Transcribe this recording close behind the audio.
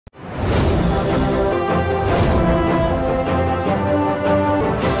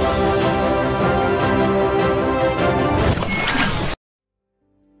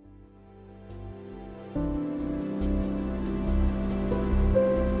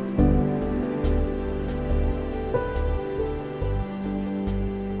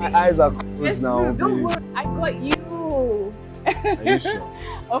My eyes are closed now. Don't worry, I got you. Are you sure?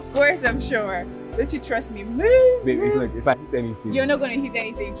 Of course I'm sure. Don't you trust me? Move. Babe, it's like if I hit anything. You're not gonna hit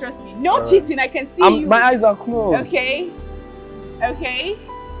anything, trust me. No cheating, I can see you. My eyes are closed. Okay. Okay.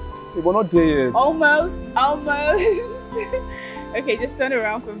 We're not there yet. Almost. Okay, just turn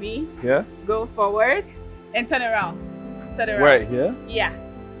around for me. Yeah? Go forward and turn around. Turn around. Right here? Yeah.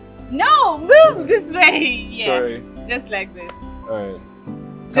 No, move this way. Yeah. Sorry. Just like this. Alright.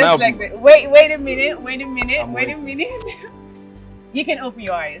 Just like that. Wait a minute. Wait a minute. You can open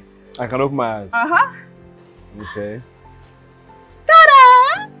your eyes. I can open my eyes. Uh-huh. Okay.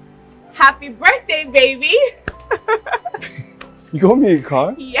 Ta-da! Happy birthday, baby. You got me a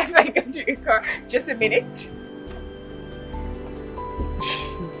car? Yes, I got you a car. Just a minute.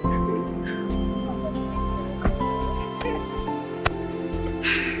 Jesus.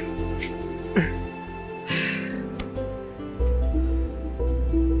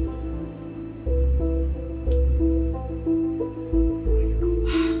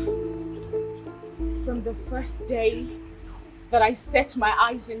 From the first day that I set my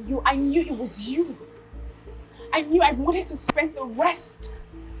eyes on you, I knew it was you. I knew I wanted to spend the rest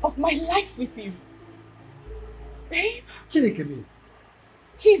of my life with you. Babe,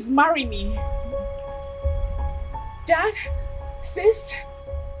 please marry me. Dad, sis,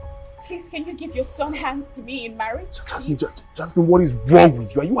 please can you give your son hand to me in marriage? Jasmine, what is wrong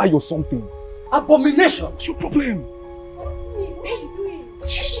with you? Are you high or something? Abomination! What's your problem? Babe,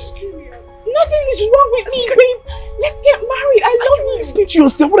 nothing is wrong with me, babe. Let's get married. I love you. Listen to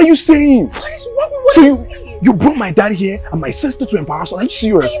yourself. What are you saying? What is wrong with what I'm saying? You brought my dad here and my sister to embarrass us. Are you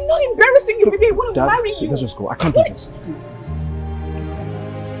serious? I am not embarrassing you, baby. I want to marry you. Let's just go. I can't do this.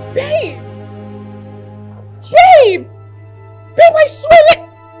 Babe! Babe! Babe, I swear!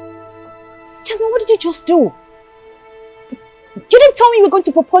 Jasmine, what did you just do? You didn't tell me you were going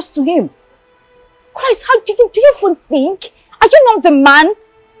to propose to him. Christ, how do you even think? Are you not the man?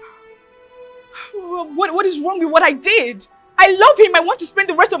 What is wrong with what I did? I love him. I want to spend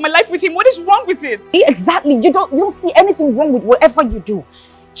the rest of my life with him. What is wrong with it? Exactly. You don't see anything wrong with whatever you do.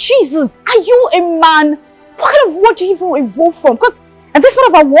 Jesus, are you a man? What kind of word do you even evolve from? Because at this part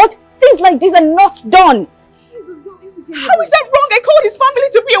of our world, things like this are not done. Jesus, how is that wrong? I called his family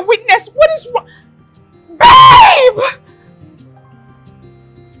to be a witness. What is wrong? Babe!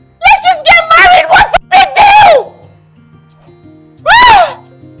 Let's just get married. What's the big deal? Ah!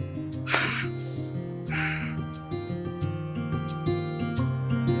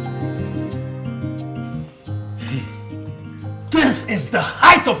 This is the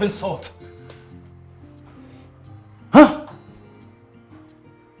height of insult.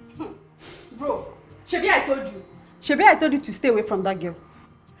 Bro, Shebi, I told you. Shebi, I told you to stay away from that girl.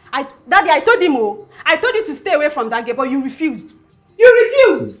 Daddy, I told him, oh, I told you to stay away from that girl, but you refused. You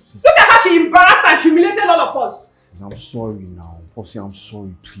refused. Look at how she embarrassed and humiliated all of us. Sis, I'm sorry now. Popsy, I'm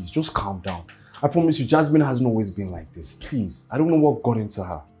sorry. Please, just calm down. I promise you, Jasmine hasn't always been like this. Please, I don't know what got into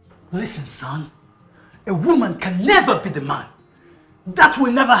her. Listen, son. A woman can never be the man. That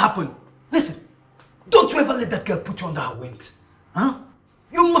will never happen. Listen, don't you ever let that girl put you under her wings. Huh?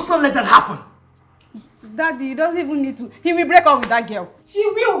 You must not let that happen. Daddy, he doesn't even need to. He will break up with that girl. She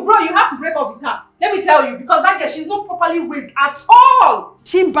will, bro. You have to break up with her. Let me tell you, because that girl, she's not properly raised at all.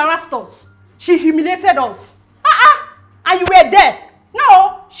 She embarrassed us. She humiliated us. And you were there.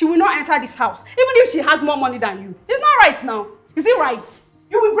 No, she will not enter this house. Even if she has more money than you. It's not right now. Is it right?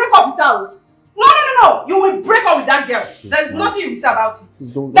 You will break up with her. No. You will break up with that girl. There's nothing you will say about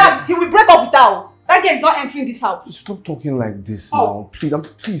it. Dad, he will break up with her. That girl is not entering this house. Stop talking like this now.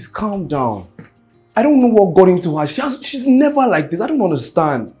 Please calm down. I don't know what got into her. She's never like this. I don't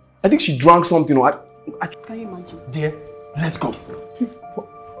understand. I think she drank something or Can you imagine? Dear, let's go. You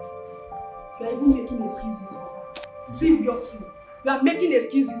are even making excuses for her. Seriously. You are making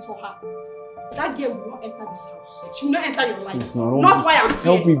excuses for her. That girl will not enter this house. She will not enter your life. Sis, no, not why I'm here.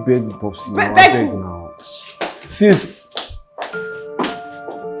 Help me beg you, Popsy. Beg you now. Sis.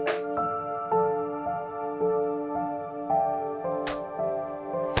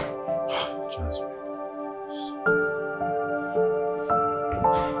 Jasmine.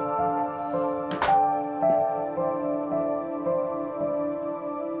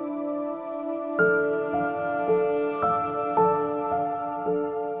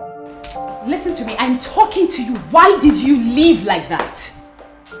 Listen to me, I'm talking to you. Why did you leave like that?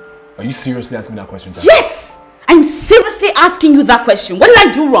 Are you seriously asking me that question, Jasmine? Yes! I'm seriously asking you that question. What did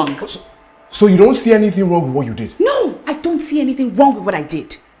I do wrong? So you don't see anything wrong with what you did? No, I don't see anything wrong with what I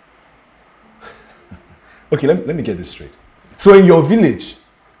did. Okay, let me get this straight. So in your village,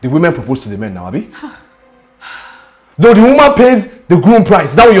 the women propose to the men now, Abi? No, the woman pays The groom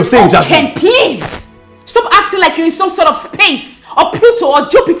price. Is that what you're saying, Jasmine? Ken, please! Stop acting like you're in some sort of space, or Pluto, or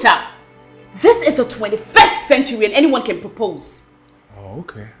Jupiter. This is the 21st century and anyone can propose. Oh,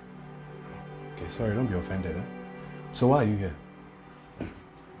 okay. Okay, sorry, don't be offended. Eh? So why are you here?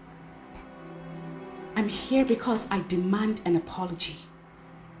 I'm here because I demand an apology.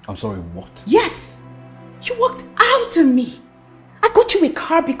 I'm sorry, what? Yes! You walked out on me. I got you a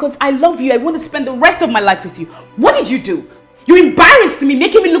car because I love you. I want to spend the rest of my life with you. What did you do? You embarrassed me,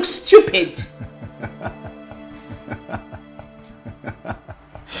 making me look stupid.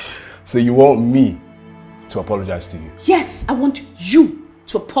 So you want me to apologize to you? Yes, I want you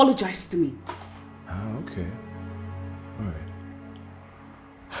to apologize to me. Ah, okay. Alright.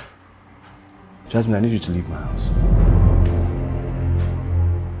 Jasmine, I need you to leave my house.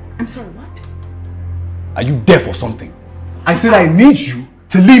 I'm sorry, what? Are you deaf or something? I said I need you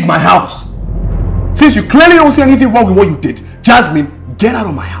to leave my house. Since you clearly don't see anything wrong with what you did, Jasmine, get out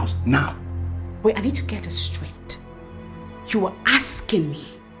of my house now. Wait, I need to get this straight. You were asking me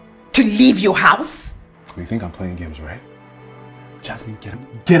to leave your house? You think I'm playing games, right? Jasmine,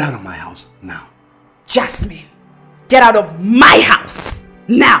 get out of my house now. Jasmine, get out of my house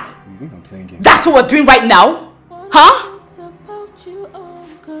now. You think I'm playing games? That's what we're doing right now? Huh?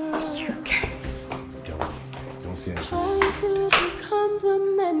 Okay. Don't say anything. Trying to become the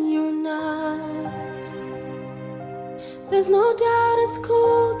man you're not. There's no doubt it's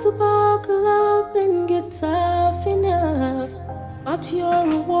cool to buckle up and get tough enough. But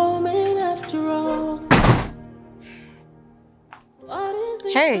you're a woman after all. What is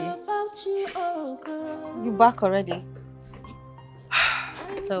this about you, oh girl? You back already?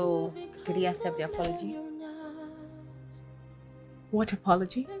 So, did he accept the apology? What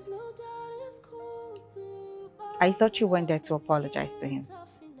apology? I thought you went there to apologize to him.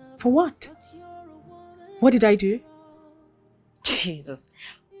 For what? What did I do? Jesus.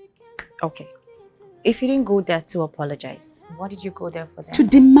 Okay. If you didn't go there to apologize, what did you go there for then? To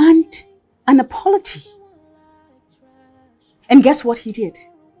demand an apology. And guess what he did?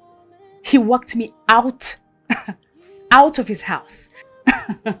 He walked me out, out of his house.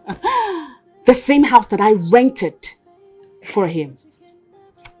 The same house that I rented for him.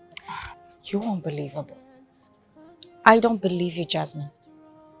 You're unbelievable. I don't believe you, Jasmine.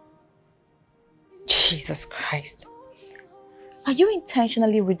 Jesus Christ. Are you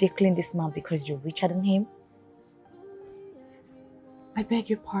intentionally ridiculing this man because you're richer than him? I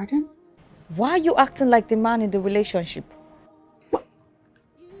beg your pardon? Why are you acting like the man in the relationship? What?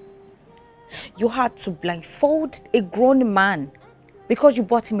 You had to blindfold a grown man because you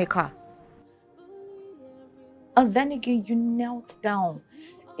bought him a car. And then again, you knelt down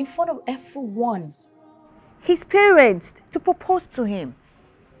in front of everyone, his parents, to propose to him.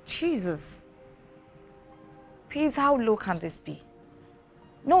 Jesus. Peeves, how low can this be?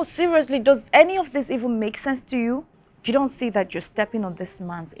 No, seriously, does any of this even make sense to you? You don't see that you're stepping on this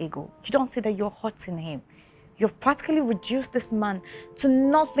man's ego. You don't see that you're hurting him. You've practically reduced this man to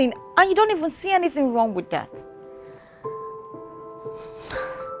nothing, and you don't even see anything wrong with that.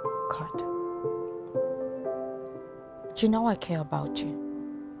 God. You know I care about you.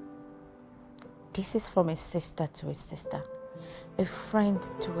 This is from a sister to a sister, a friend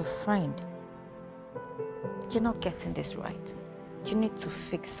to a friend. You're not getting this right. You need to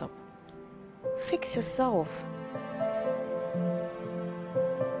fix up. Fix yourself.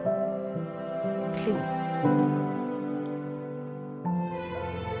 Please.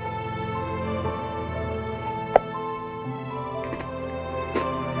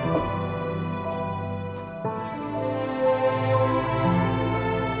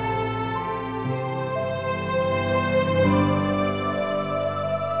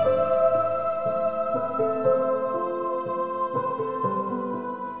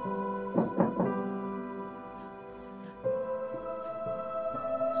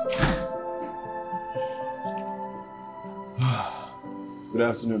 Good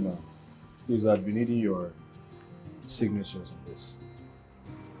afternoon, ma'am. Please, I'd be needing your signatures on this.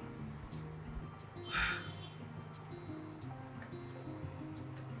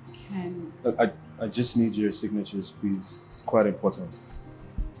 Ken. Look, I just need your signatures, please. It's quite important.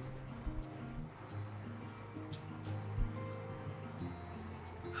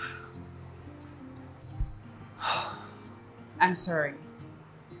 I'm sorry.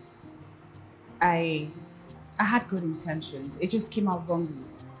 I had good intentions. It just came out wrongly.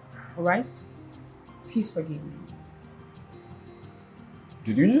 Alright? Please forgive me.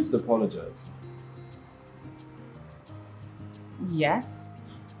 Did you just apologize? Yes?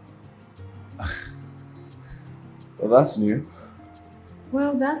 Well, that's new.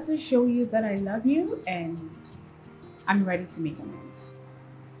 Well, that's to show you that I love you and I'm ready to make amends.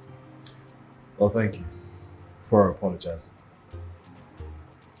 Well, thank you for apologizing.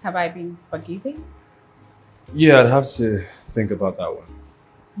 Have I been forgiving? Yeah, I'd have to think about that one.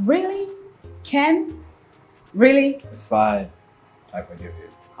 Really? Ken? Really? It's fine. I forgive you.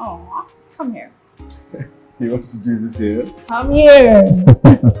 Oh, come here. You want to do this here? Come here.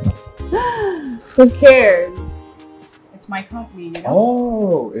 Who cares? It's my company, you know?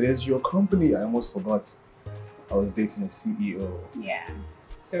 Oh, it is your company. I almost forgot. I was dating a CEO. Yeah.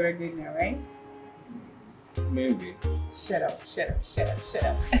 So we're good now, right? Maybe. Shut up, shut up, shut up, shut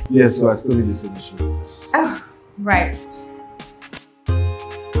up. Yeah, so I still need a solution to this. Oh, right.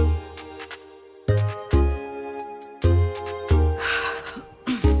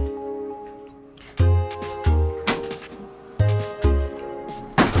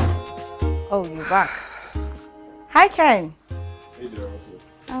 Oh, you're back. Hi, Ken. Hey there, also.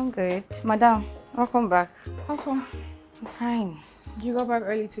 I'm good. Madam, welcome back. How come? I'm fine. You got back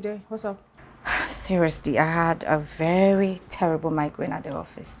early today. What's up? Seriously, I had a very terrible migraine at the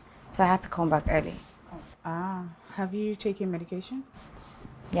office, so I had to come back early. Ah, have you taken medication?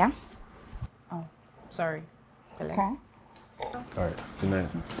 Yeah? Oh, sorry. Okay. All right, good night.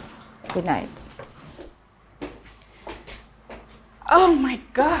 Good night. Oh my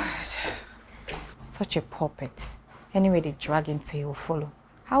God. Such a puppet. Anyway, they drag him to, he will follow.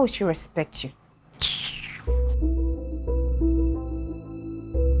 How would she respect you?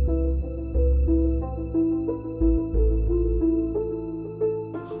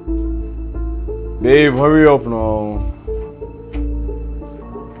 Babe, hurry up now.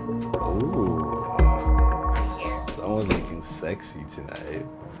 Oh, someone's looking sexy tonight.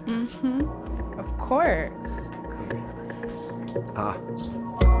 Mm-hmm. Of course. Ah.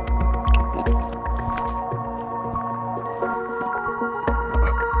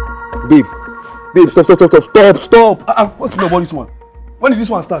 Babe, stop. What's the about this one? When did this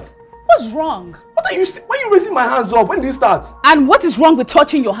one start? What's wrong? What are you? Why are you raising my hands up? When did it start? And what is wrong with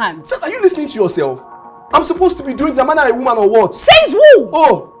touching your hands? Just, are you listening to yourself? I'm supposed to be doing the man and a woman or what? Says who?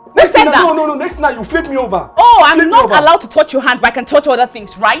 Oh, next said time, that? no. Next time you flip me over. Oh, Flip I'm me not over. allowed to touch your hands, but I can touch other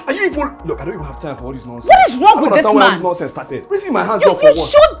things, right? Are you even? Look, I don't even have time for all this nonsense. What is wrong I with don't this understand where all man? this nonsense started. Raising my hands You up for what?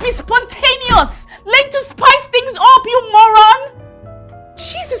 should be spontaneous. Learn to spice things up, you moron.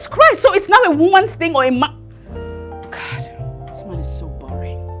 Jesus Christ, so it's now a woman's thing or a man? God, this man is so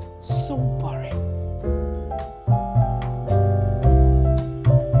boring. So boring.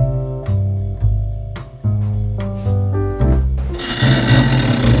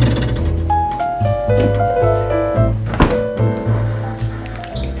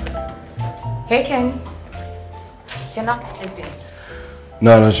 Hey, Ken. You're not sleeping.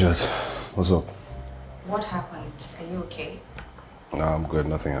 No, not yet. What's up? What happened? Are you okay? No, I'm good.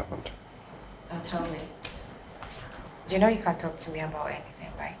 Nothing happened. Now tell me. Do you know you can't talk to me about anything,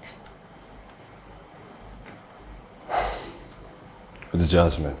 right? It's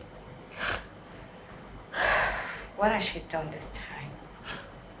Jasmine. What has she done this time?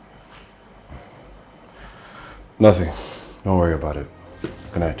 Nothing. Don't worry about it.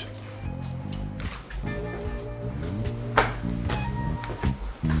 Good night.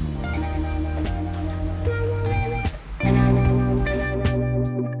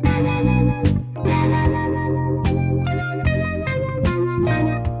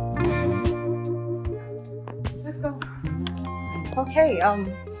 Let's go. Okay,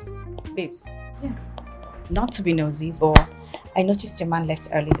 babes. Yeah. Not to be nosy, but I noticed your man left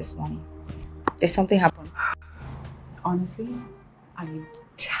early this morning. There's something happened. Honestly, I'm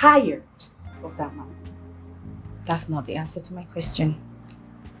tired of that man. That's not the answer to my question.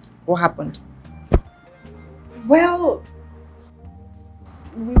 What happened? Well,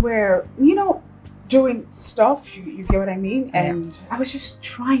 we were, doing stuff, you get what I mean? And I was just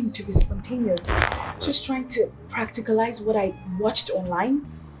trying to be spontaneous. Just trying to practicalize what I watched online.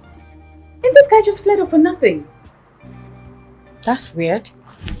 And this guy just fled off for nothing. That's weird.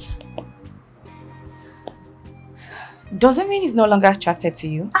 Doesn't mean he's no longer attracted to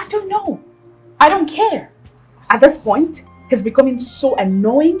you. I don't know. I don't care. At this point, he's becoming so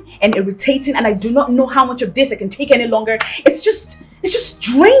annoying and irritating, and I do not know how much of this I can take any longer. It's just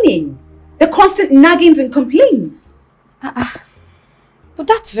draining. The constant naggings and complaints. But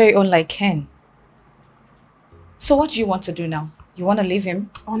that's very unlike Ken. So what do you want to do now? You want to leave him?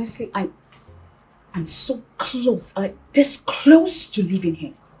 Honestly, I'm so close, like this close to leaving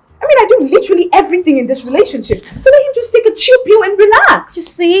him. I mean, I do literally everything in this relationship. So let him just take a chill pill and relax. You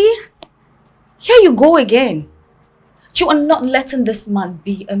see? Here you go again. You are not letting this man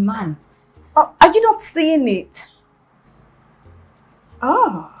be a man. Are you not seeing it?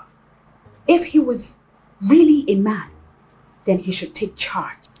 If he was really a man, then he should take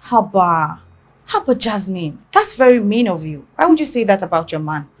charge. Haba, Jasmine, that's very mean of you. Why would you say that about your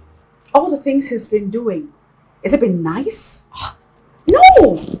man? All the things he's been doing, has it been nice?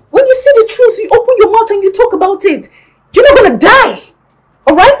 No! When you see the truth, you open your mouth and you talk about it. You're not gonna die!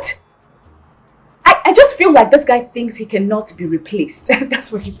 Alright? I just feel like this guy thinks he cannot be replaced.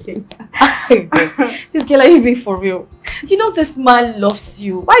 That's what he thinks. This girl, are you being for real? You know this man loves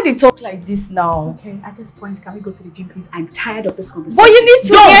you. Why they talk like this now? Okay, at this point, can we go to the gym, please? I'm tired of this conversation. But you need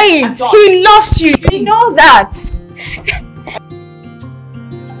to hear it. He loves you. You know that.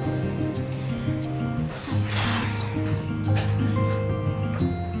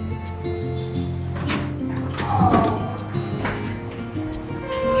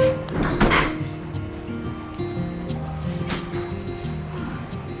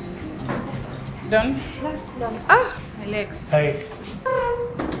 Done? Done. Ah, my legs. Hey.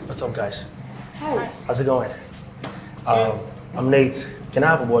 What's up, guys? Hi. How's it going? I'm Nate. Can I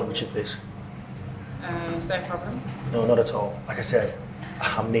have a word with you, please? Is that a problem? No, not at all. Like I said,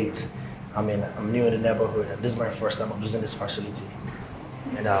 I'm Nate. I'm new in the neighborhood, and this is my first time I'm using this facility.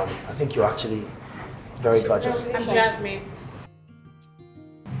 And I think you're actually very gorgeous. I'm Jasmine.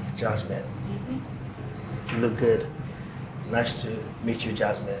 Jasmine. You look good. Nice to meet you,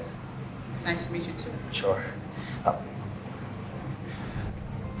 Jasmine. Nice to meet you too. Sure. Do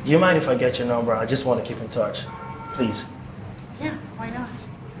you mind if I get your number? I just want to keep in touch. Please. Yeah, why not?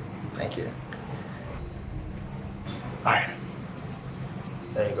 Thank you. All right.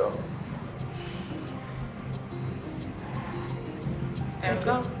 There you go. There we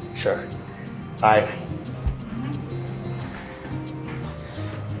go. Sure. All right.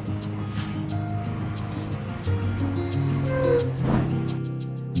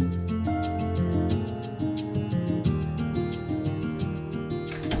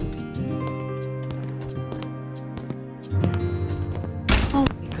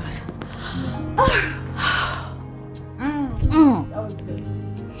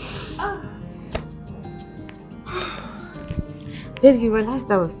 Babe, you realized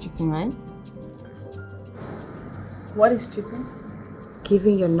that was cheating, right? What is cheating?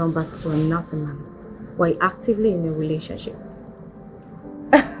 Giving your number to another man while you're actively in a relationship.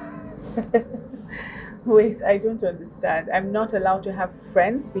 Wait, I don't understand. I'm not allowed to have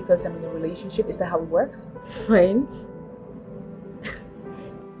friends because I'm in a relationship. Is that how it works? Friends?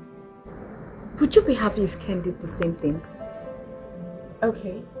 Would you be happy if Ken did the same thing?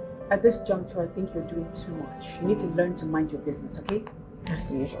 Okay. At this juncture, I think you're doing too much. You need to learn to mind your business, okay?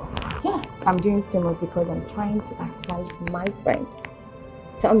 As usual. Yeah. I'm doing too much because I'm trying to advise my friend.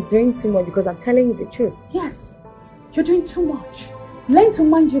 So I'm doing too much because I'm telling you the truth. Yes. You're doing too much. Learn to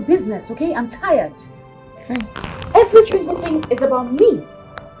mind your business, okay? I'm tired. Okay. Every single thing is about me.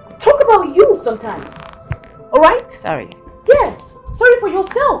 Talk about you sometimes. Alright? Sorry. Yeah. Sorry for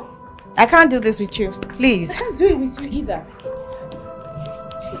yourself. I can't do this with you. Please. I can't do it with you either.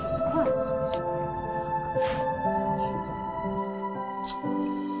 Jesus Christ.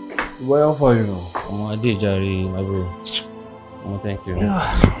 Where how far you know? I did, Jerry, my bro. Thank you.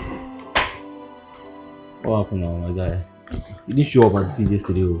 What happened now, my guy? You didn't show up at the field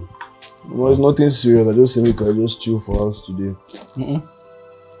yesterday. Well, it's nothing serious. I just say we can just chill for us today.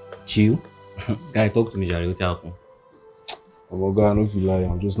 Chill? Guy, talk to me, Jerry. What happened? Oh, God, I don't feel like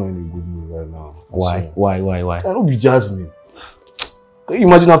I'm just not in a good mood right now. Why? So, Why? I don't be Jasmine. Can you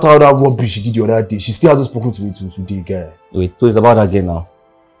imagine after all that rubbish she did the other day? She still hasn't spoken to me today, guy. Wait, so it's about that girl now?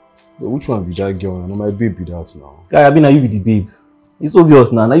 But which one be that girl? No, my babe be that now. Guy, now you be the babe. It's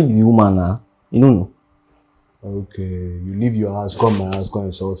obvious now. Now you be the woman now. You don't know. Okay, you leave your house, come my house, come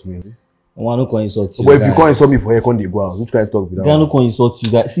insult me. I want to come insult you. But if you come insult me for here, come they go out. Which kind of talk be that? Guy, no come insult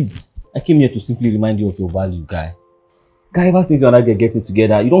you, guy. See, I came here to simply remind you of your value, guy. Guy, ever since you and I get it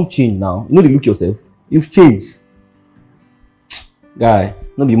together, you don't change now. You know they look yourself. You've changed. Guy,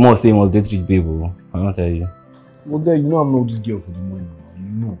 not be more same as dead rich babe. I don't tell you. Well, guy, you know I'm not this girl for the money.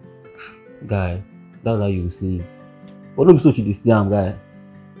 You know. Guy, that's how you see it. But don't be so cheating, guy.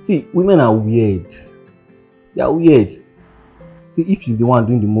 See, women are weird. They are weird. See, if she's the one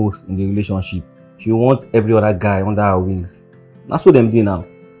doing the most in the relationship, she want every other guy under her wings. That's what them do now.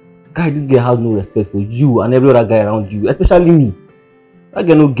 Guy, this girl has no respect for you and every other guy around you, especially me. That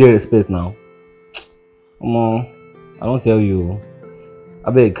girl no get respect now. Come on, I don't tell you.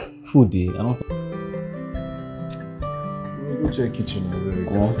 I beg, food day. I don't. Go to your kitchen.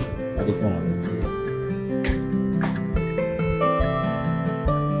 Come on, I don't know.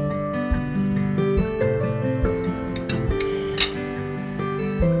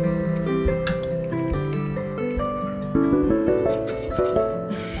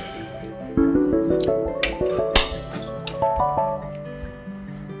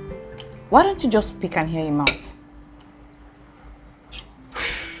 Why don't you just speak and hear him out?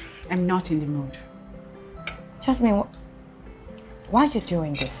 I'm not in the mood. Jasmine, why are you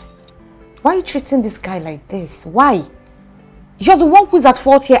doing this? Why are you treating this guy like this? Why? You're the one who's at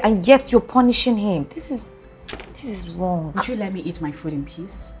fault here and yet you're punishing him. This is wrong. Would you let me eat my food in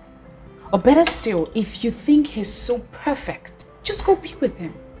peace? Or better still, if you think he's so perfect, just go be with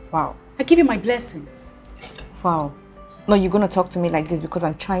him. Wow. I give you my blessing. Wow. No, you're going to talk to me like this because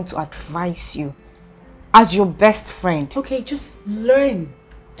I'm trying to advise you as your best friend. Okay, just learn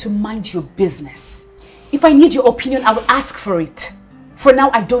to mind your business. If I need your opinion, I will ask for it. For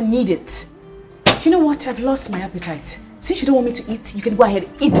now, I don't need it. You know what? I've lost my appetite. Since you don't want me to eat, you can go ahead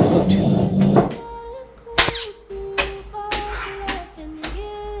and eat the food.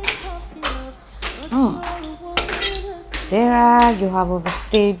 Dara, you have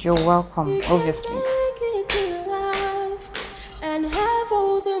overstayed your welcome, obviously. And have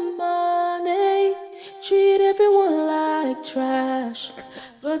all the money, treat everyone like trash.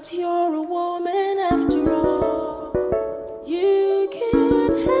 But you're a woman after all. You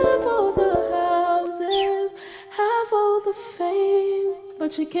can have all the houses, have all the fame,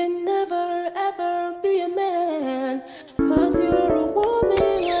 but you can never ever be a man, 'cause you're a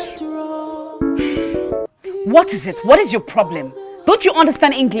woman after all. What is it? What is your problem? Don't you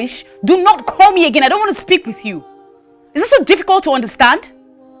understand English? Do not call me again. I don't want to speak with you. Is this so difficult to understand?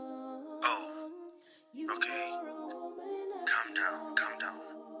 Oh, okay. Calm down, calm down.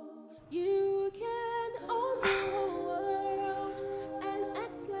 You can own the world and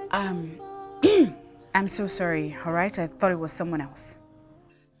act like I'm so sorry, alright? I thought it was someone else.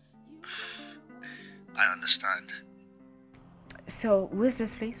 I understand. So, who is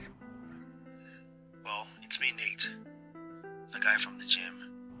this, please? Well, it's me, Nate. The guy from the gym.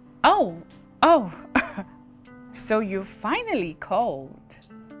 Oh. So you finally called.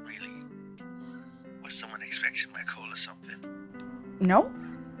 Really? Was someone expecting my call or something? No,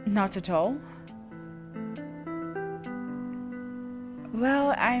 not at all.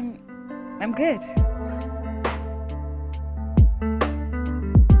 Well, I'm good.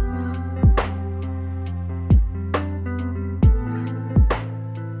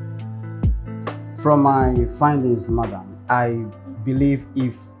 From my findings, madam, I believe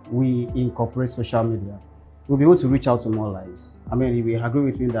if we incorporate social media, we'll be able to reach out to more lives. I mean, you will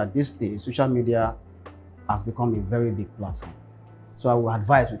agree with me that this day, social media has become a very big platform. So I would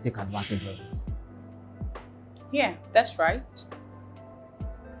advise we take advantage of it. Yeah, that's right.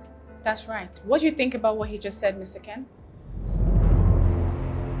 That's right. What do you think about what he just said, Mr. Ken?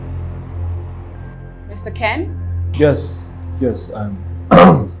 Mr. Ken? Yes, I'm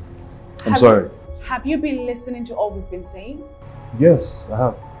sorry. Have you been listening to all we've been saying? Yes, I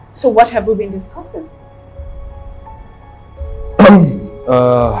have. So what have we been discussing?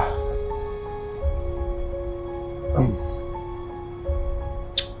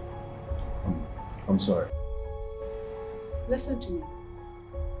 I'm sorry. Listen to me.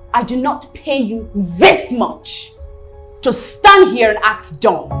 I do not pay you this much to stand here and act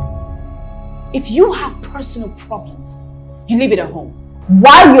dumb. If you have personal problems, you leave it at home.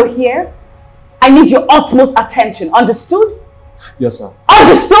 While you're here, I need your utmost attention. Understood? Yes, sir.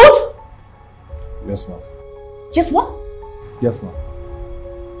 Understood? Yes, ma'am. Just what? Yes, ma'am.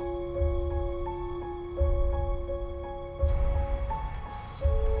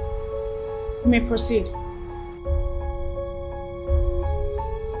 You may proceed.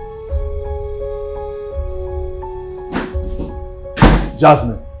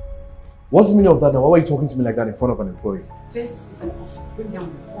 Jasmine, what's the meaning of that now? Why are you talking to me like that in front of an employee? This is an office. Bring down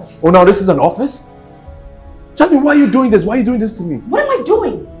your voice. Oh, now this is an office? Jasmine, why are you doing this? Why are you doing this to me? What am I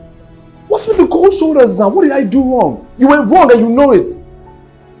doing? What's with the cold shoulders now? What did I do wrong? You went wrong and you know it.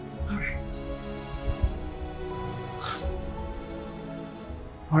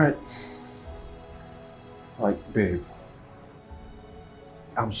 Alright. Like, babe.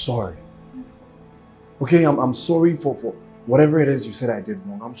 I'm sorry. Okay, I'm sorry for whatever it is you said I did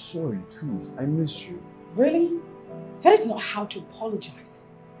wrong. I'm sorry, please. I miss you. Really? That is not how to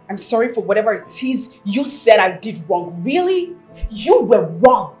apologize. I'm sorry for whatever it is you said I did wrong. Really? You were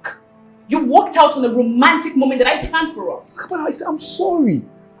wrong. You walked out on a romantic moment that I planned for us. But I said, I'm sorry.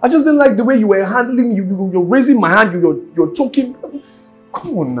 I just didn't like the way you were handling me. You're raising my hand, you're choking.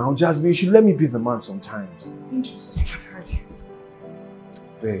 Come on now, Jasmine. You should let me be the man sometimes. Interesting. I've heard you.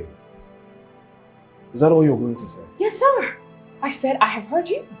 Babe. Is that all you're going to say? Yes, sir. I said I have heard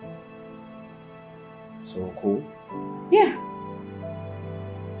you. So cool? Yeah.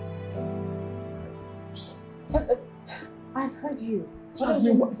 I've heard you.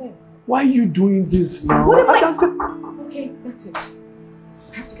 Jasmine, why are you doing this now? What am I? Okay, that's it.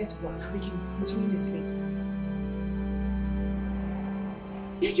 I have to get to work. We can continue this later.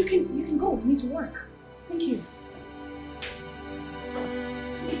 Yeah, you can go. We need to work. Thank you.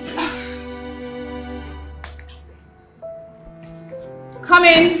 Come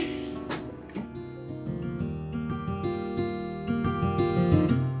in.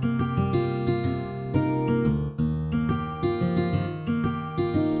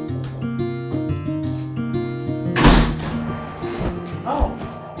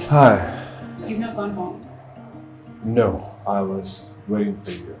 Hi. You've not gone home? No, I was waiting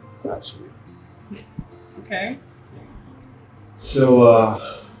for you, actually. Okay. So,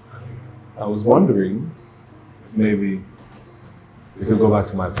 I was wondering if maybe we could go back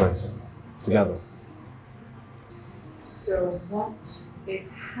to my place together. So what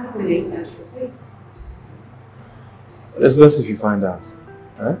is happening at your place? It's best if you find out,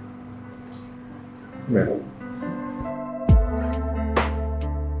 alright? Yeah.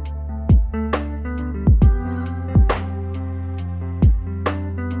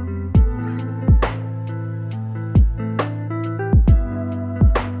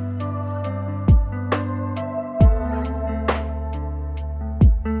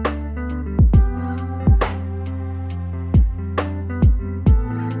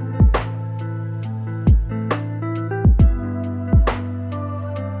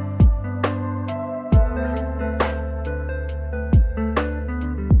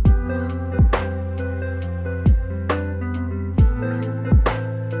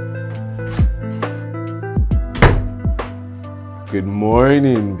 Good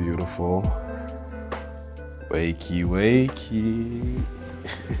morning, beautiful. Wakey, wakey.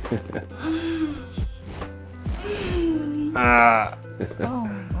 I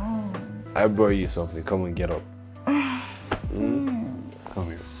brought you something. Come and get up. Come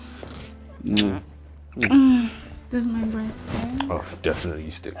here. Does my breath stink? Oh, definitely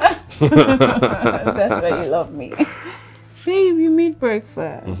sticks. That's why you love me. Babe, you made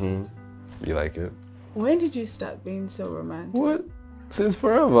breakfast. You like it? When did you start being so romantic? What? Since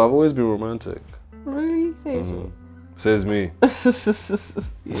forever, I've always been romantic. Really? Says who? Says me.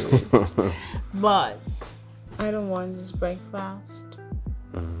 But I don't want this breakfast.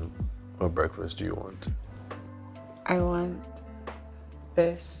 What breakfast do you want? I want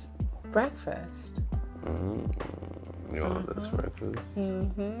this breakfast. You want this breakfast?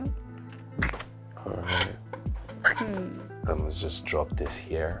 Alright. I must just drop this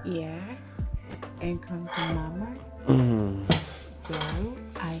here. Yeah. And come to mama. So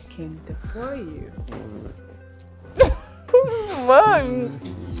I can deploy you. Mom.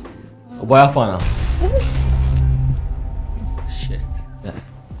 Boy, have fun now. Shit. Yeah.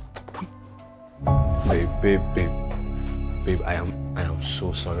 Babe, I am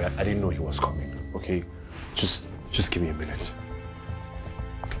so sorry. I didn't know he was coming. Okay? Just give me a minute.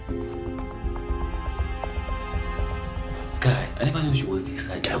 Guy, I never knew she was this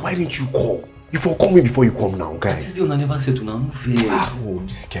side. Guy, why didn't you call? You call me before you come now, guy. This is the one I never said to now. No fear. Oh,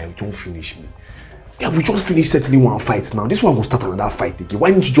 this guy, don't finish me. Yeah, we just finished settling one fight now. This one will start another fight again.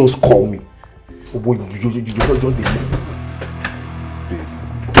 Why didn't you just call me? Oh boy, you just did.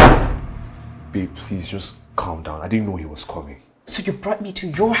 Babe, please just calm down. I didn't know he was coming. So you brought me to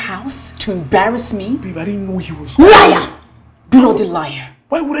your house to embarrass me? Babe, I didn't know he was coming. Liar! Bloody liar.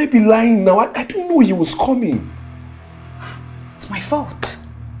 Why would I be lying now? I didn't know he was coming. It's my fault.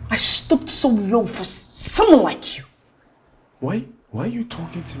 I stooped so low for someone like you. Why are you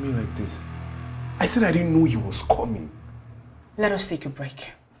talking to me like this? I said I didn't know he was coming. Let us take a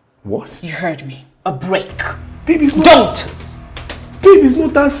break. What? You heard me. A break. Babe, it's not... Don't! Babe, it's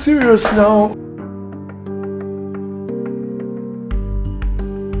not that serious now.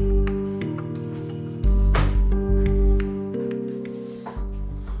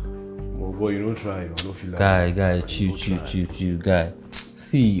 Oh boy, you don't try. I don't feel like Guy, chill, guy.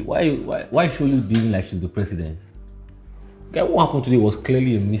 See, why show you being like she's the president? Guy, what happened today was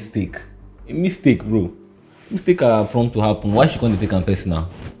clearly a mistake. A mistake, bro. Mistake are prompt to happen. Why she can't take a personal?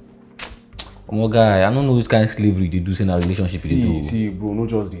 Oh guy, I don't know which kind of slavery they do in a relationship. See, bro, not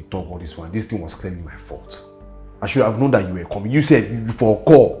just the talk all this one. This thing was clearly my fault. I should have known that you were coming. You said you for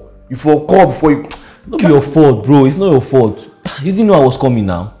call. You for call before you. Not be your fault, bro. It's not your fault. You didn't know I was coming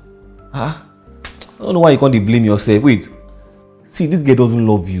now. Huh? I don't know why you can't blame yourself. Wait. See, this girl doesn't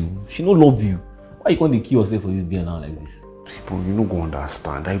love you. She don't love you. Why you can't kill yourself for this girl now like this? Bro, you don't go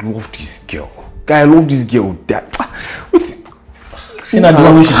understand. I love this girl. Guy, I love this girl. Wait. See now the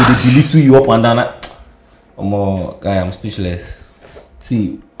one way she did belittle you up and down. Guy, I'm speechless.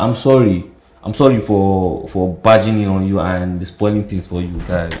 See, I'm sorry. I'm sorry for barging in on you and spoiling things for you,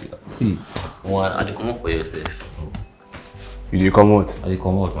 guys. See, I come up for yourself. You dey come out? I dey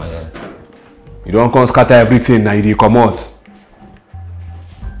come out, my guy. You don't come scatter everything, now you dey come out.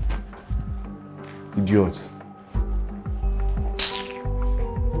 Idiot.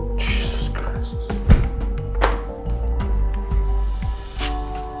 Jesus Christ.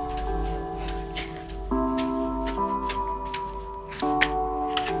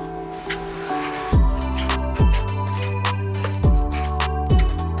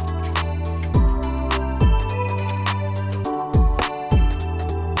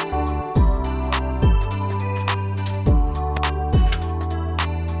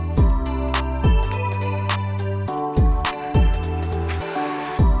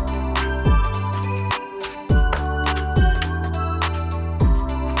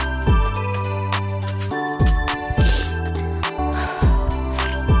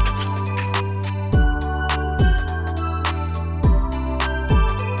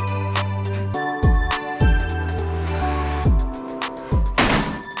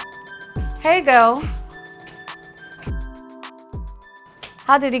 Hey girl.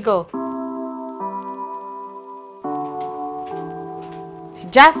 How did it go?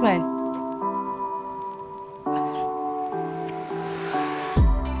 Jasmine.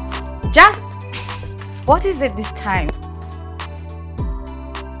 What is it this time?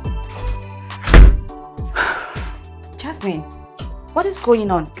 Jasmine, what is going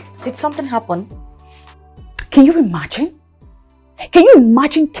on? Did something happen? Can you imagine? Can you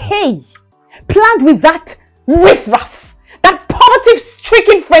imagine Kay planned with that riffraff, that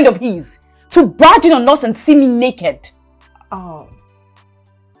poverty-stricken friend of his, to barge in on us and see me naked? Oh,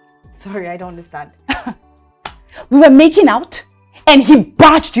 sorry, I don't understand. We were making out and he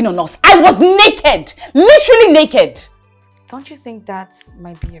barged in on us. I was naked, literally naked. Don't you think that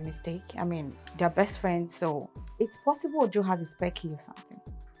might be a mistake? I mean, they're best friends, so it's possible Joe has a spare key or something.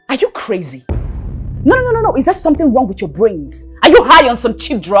 Are you crazy? No. Is there something wrong with your brains? Are you high on some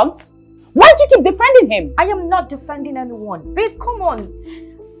cheap drugs? Why do you keep defending him? I am not defending anyone. Babe, come on.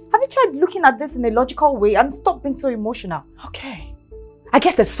 Have you tried looking at this in a logical way and stop being so emotional? Okay. I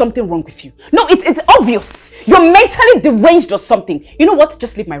guess there's something wrong with you. No, it's obvious. You're mentally deranged or something. You know what?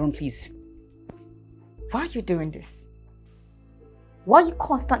 Just leave my room, please. Why are you doing this? Why are you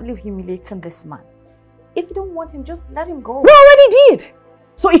constantly humiliating this man? If you don't want him, just let him go. We already did.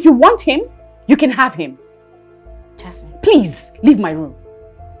 So if you want him, you can have him. Jasmine. Please, leave my room.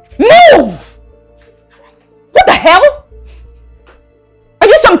 Move! What the hell? Are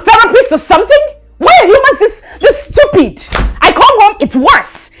you some therapist or something? Why are humans this stupid? I come home, it's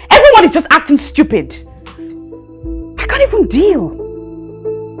worse. Everyone is just acting stupid. I can't even deal.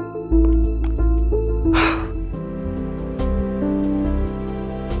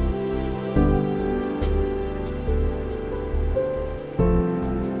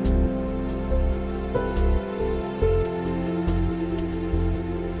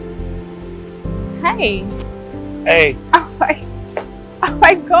 Hey. Hey. Oh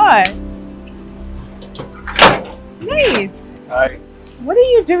my God. Nate. Hi. What are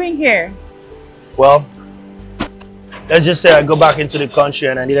you doing here? Well, let's just say I go back into the country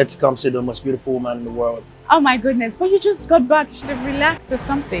and I needed to come see the most beautiful woman in the world. Oh my goodness, but you just got back. You should have relaxed or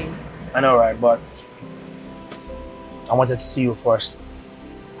something. I know, right? But I wanted to see you first.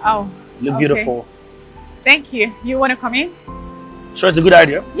 Oh. You look okay. beautiful. Thank you. You want to come in? Sure, it's a good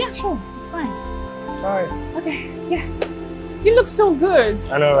idea. Yeah, sure. It's fine. Alright. Okay, yeah. You look so good.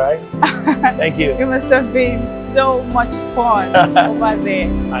 I know, right? Thank you. It must have been so much fun over there.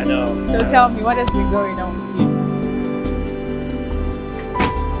 I know. So tell me, what has been going on with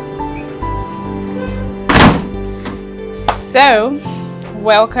you? So,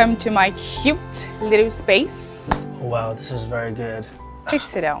 welcome to my cute little space. Oh, wow, this is very good. Please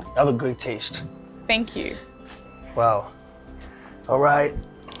sit down. You have a great taste. Thank you. Wow. Alright.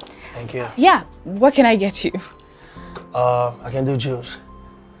 Thank you. Yeah, what can I get you? I can do juice.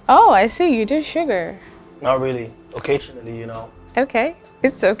 Oh, I see you do sugar. Not really. Occasionally, you know. Okay,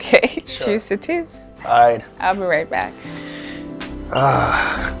 it's okay. Sure. Juice it is. Alright. I'll be right back.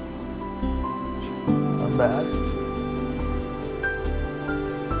 Not bad.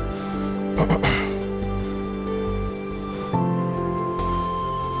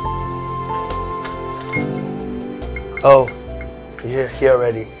 Oh, you're here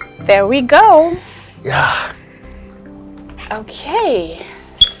already. There we go. Yeah. Okay,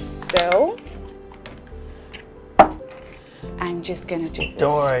 so I'm just gonna do this.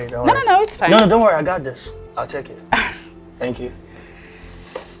 Don't worry, don't worry. No, it's fine. No, don't worry, I got this. I'll take it. Thank you.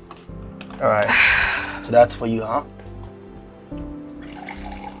 All right, so that's for you, huh?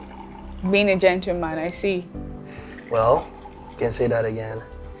 Being a gentleman, I see. Well, you can say that again.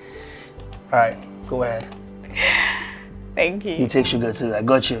 All right, go ahead. Thank you. You take sugar too. I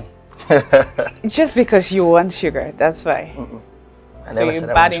got you. Just because you want sugar, that's why. I So never you're said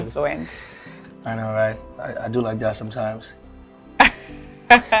I bad want influence. I know, right? I do like that sometimes.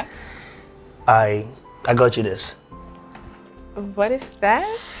 I got you this. What is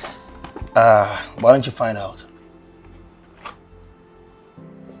that? Why don't you find out?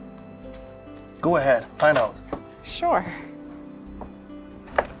 Go ahead, find out. Sure.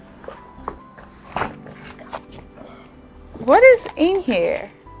 What is in here?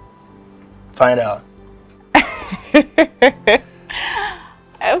 Find out.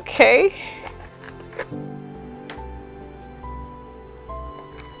 Okay.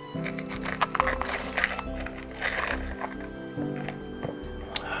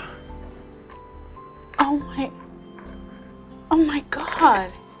 Oh my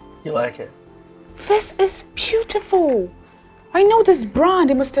God. You like it? This is beautiful. I know this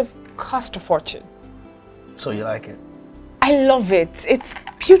brand. It must have cost a fortune. So you like it? I love it. It's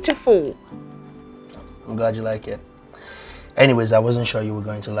beautiful. I'm glad you like it. Anyways, I wasn't sure you were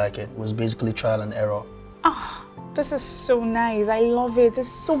going to like it. It was basically trial and error. Oh, this is so nice. I love it. It's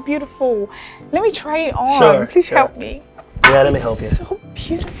so beautiful. Let me try it on. Sure, Please sure. help me. Yeah, let me help you. So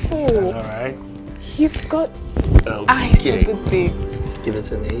beautiful. All right. You've got eyes for good things. Give it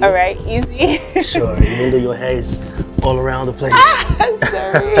to me. All right, easy. Sure, even though your hair is all around the place.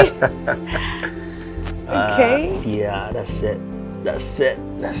 Sorry. Okay. Yeah, that's it. That's it.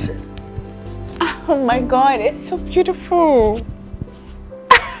 That's it. Oh my God, it's so beautiful.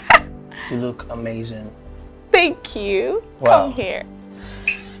 You look amazing. Thank you. Wow. Come here.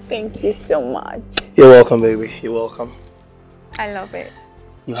 Thank you so much. You're welcome, baby. You're welcome. I love it.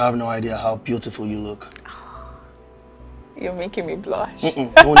 You have no idea how beautiful you look. You're making me blush.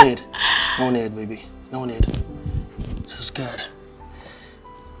 No need. No need, baby. No need. Just good.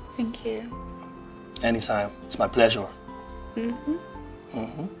 Thank you. Anytime. It's my pleasure.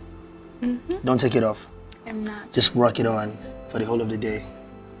 Don't take it off. I'm not. Just rock it on for the whole of the day.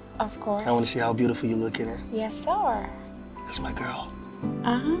 Of course. I want to see how beautiful you look in it. Yes, sir. That's my girl.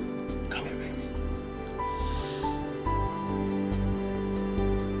 Uh-huh. Come here, baby.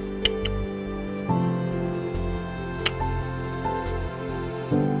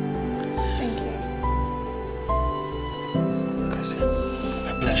 Thank you. Like I said,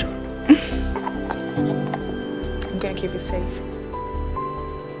 my pleasure. I'm gonna keep you safe.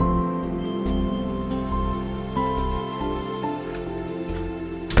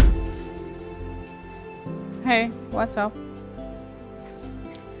 Hey, what's up?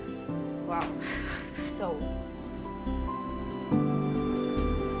 Wow. So.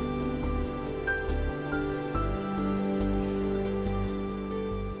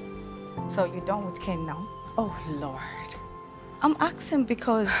 So you're done with Ken now? Oh, Lord. I'm asking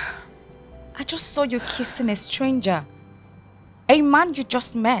because I just saw you kissing a stranger. A man you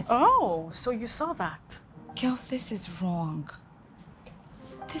just met. Oh, so you saw that? Girl, this is wrong.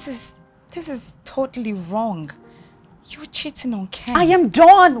 This is totally wrong. You're cheating on Ken. I am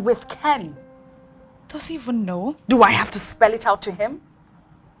done with Ken. Does he even know? Do I have to spell it out to him?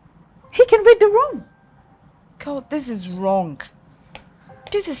 He can read the room. Girl, this is wrong.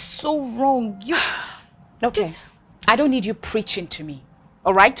 This is so wrong. You... Okay. I don't need you preaching to me.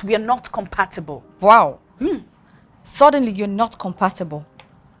 All right? We are not compatible. Wow. Suddenly you're not compatible.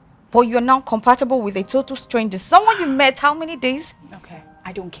 But you're now compatible with a total stranger. Someone you met how many days? Okay.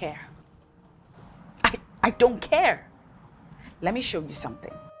 I don't care. I don't care. Let me show you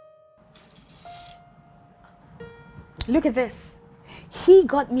something. Look at this. He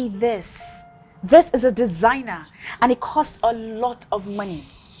got me this. This is a designer and it cost a lot of money.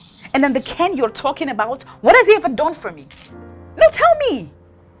 And then the Ken you're talking about, what has he ever done for me? No, tell me.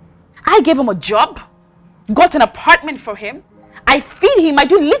 I gave him a job, got an apartment for him. I feed him. I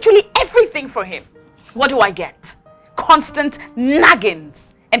do literally everything for him. What do I get? Constant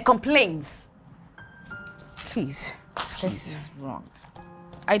naggings and complaints. Please. This is wrong.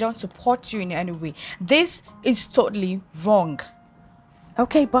 I don't support you in any way. This is totally wrong.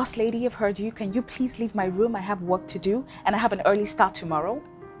 Okay, boss lady, I've heard you. Can you please leave my room? I have work to do and I have an early start tomorrow.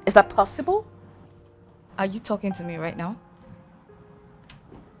 Is that possible? Are you talking to me right now?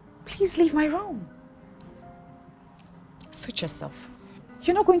 Please leave my room. Suit yourself.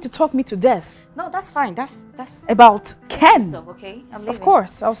 You're not going to talk me to death. No, that's fine. That's about Ken. yourself, okay? I'm leaving. Of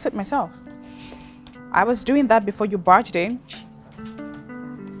course, I'll sit myself. I was doing that before you barged in. Jesus.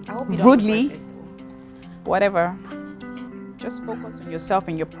 I hope you don't Rudely. regret this, though. Whatever. Just focus on yourself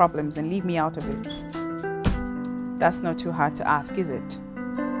and your problems and leave me out of it. That's not too hard to ask, is it?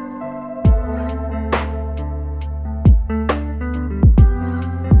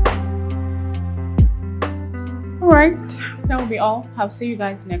 All right. that will be all. I'll see you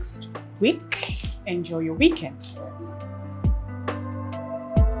guys next week. Enjoy your weekend.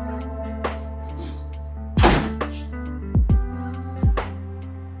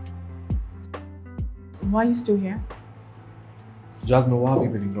 Why are you still here? Jasmine, why have you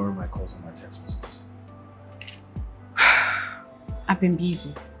been ignoring my calls and my text messages? I've been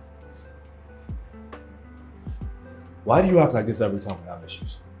busy. Why do you act like this every time we have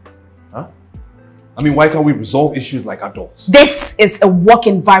issues? Huh? I mean, why can't we resolve issues like adults? This is a work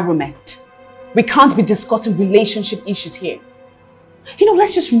environment. We can't be discussing relationship issues here. You know,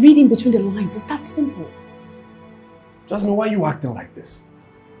 let's just read in between the lines. It's that simple. Jasmine, why are you acting like this?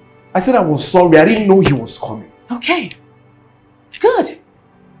 I said I was sorry. I didn't know he was coming. Okay. Good.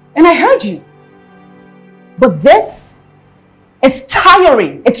 And I heard you. But this is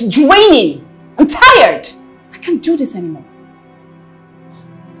tiring. It's draining. I'm tired. I can't do this anymore.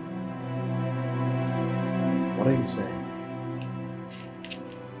 What are you saying?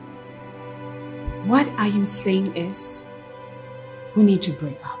 What I am saying is, we need to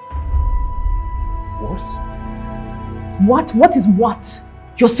break up. What? What? What is what?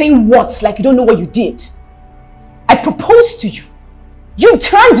 You're saying what like you don't know what you did. I proposed to you. You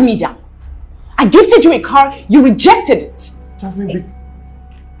turned me down. I gifted you a car. You rejected it. Jasmine,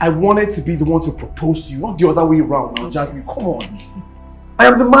 I wanted to be the one to propose to you, not the other way around now, Jasmine. Come on. I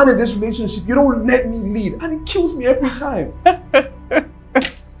am the man in this relationship. You don't let me lead, and it kills me every time.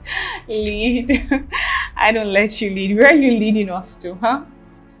 Lead? I don't let you lead. Where are you leading us to, huh?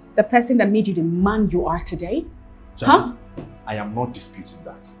 The person that made you the man you are today? Jasmine, huh? I am not disputing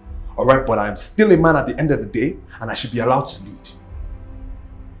that. Alright, but I am still a man at the end of the day, and I should be allowed to lead.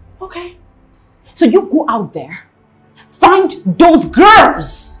 Okay. So you go out there, find those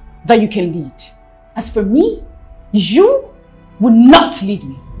girls that you can lead. As for me, you will not lead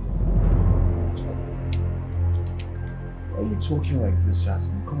me. Why are you talking like this,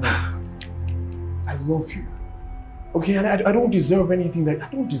 Jasmine? Come on. I love you. Okay, and I don't deserve anything. I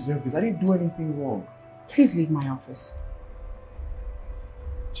don't deserve this. I didn't do anything wrong. Please leave my office.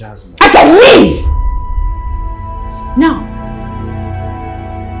 Jasmine. I said leave! Now.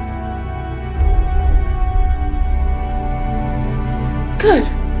 Good.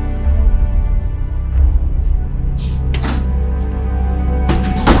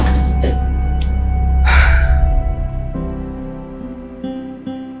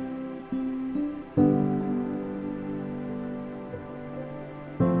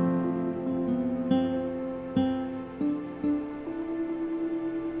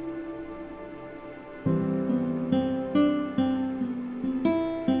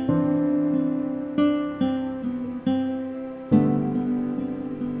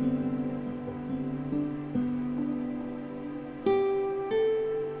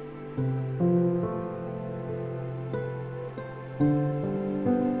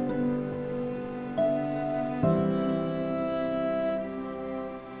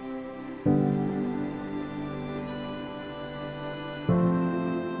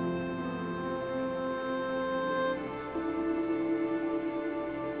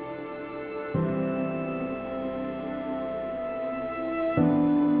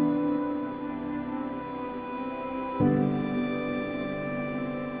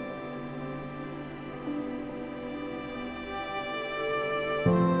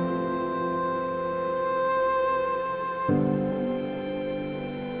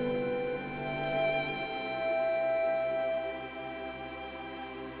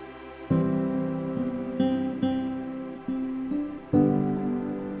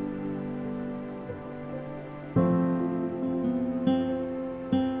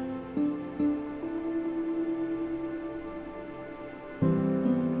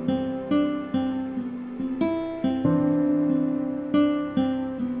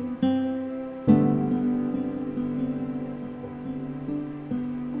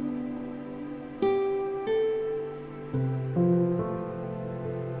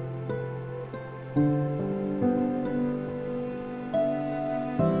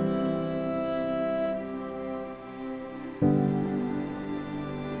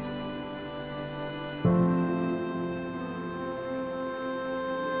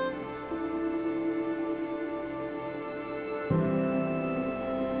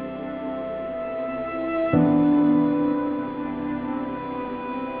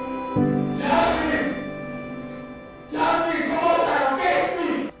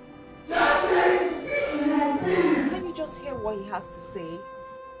 Has to say.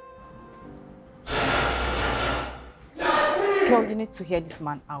 Girl, you need to hear this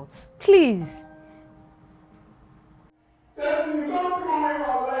man out. Please. Jasmine, you can't throw away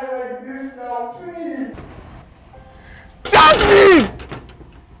my life like this now, please. Jasmine! Jasmine!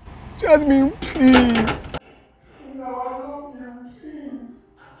 Jasmine, please.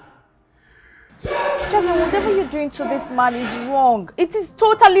 Jasmine, whatever you're doing to this man is wrong. It is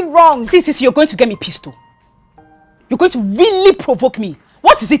totally wrong. See, you're going to get me pissed off. You're going to really provoke me.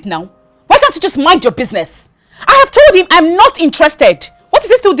 What is it now? Why can't you just mind your business? I have told him I'm not interested. What is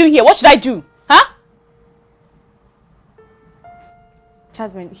he still doing here? What should I do? Huh?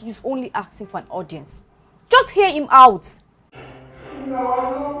 Jasmine, he's only asking for an audience. Just hear him out. No, I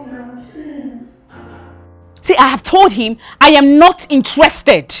love you, please. See, I have told him I am not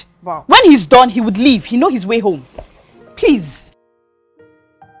interested. Wow. When he's done, he would leave. He knows his way home. Please.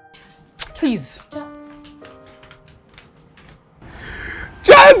 Please.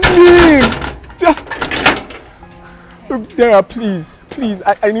 Jasmine! Look, Dara, please. Please,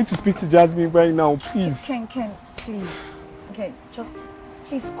 I need to speak to Jasmine right now, please. Ken, please. Okay, just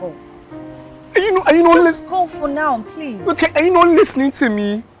please go. Are you not listening? Go for now, please. Okay, are you not listening to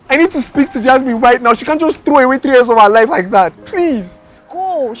me? I need to speak to Jasmine right now. She can't just throw away 3 years of her life like that. Please.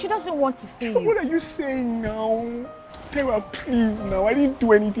 Go. She doesn't want to see you. What are you saying now? Dara, please now. I didn't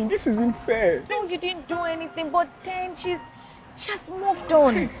do anything. This isn't fair. No, you didn't do anything, but then she has moved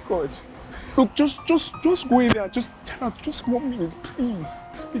on. Hey, God. Look, just go in there. Just tell her, just 1 minute, please.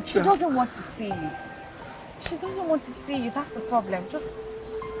 Speak to her. She doesn't want to see you. She doesn't want to see you. That's the problem. Just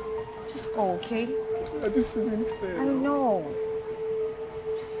go, okay? This isn't fair. I know.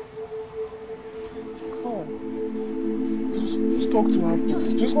 Go. Just talk to her.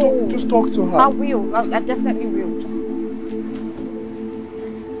 Just talk to her. I will. I definitely will. Just.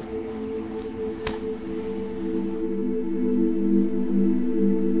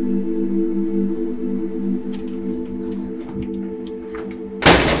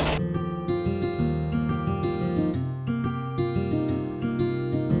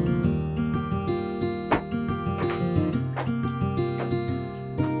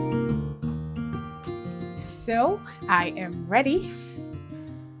 So, I am ready.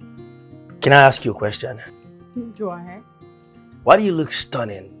 Can I ask you a question? Go ahead. Why do you look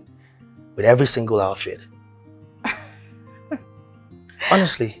stunning with every single outfit?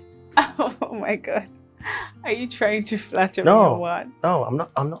 Honestly. Oh my God. Are you trying to flatter me or what? No,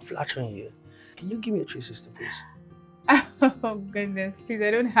 I'm not flattering you. Can you give me a 360, please? Oh goodness, please,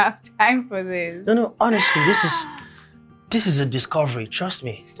 I don't have time for this. No, honestly, this is a discovery, trust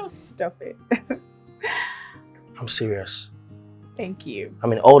me. Stop it. I'm serious. Thank you. I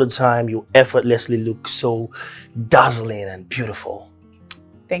mean, all the time you effortlessly look so dazzling and beautiful.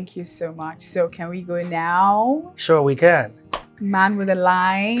 Thank you so much. So can we go now? Sure, we can. Man with a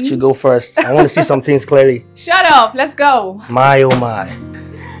line. You should go first. I want to see some things clearly. Shut up. Let's go. My, oh my.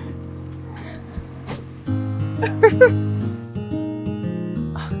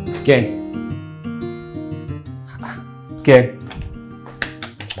 Ken.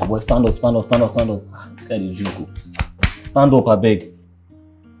 Oh boy, stand up. Ken, you drink. Stand up, I beg.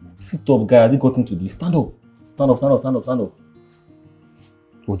 Sit up, guy. Has he got into this? Stand up.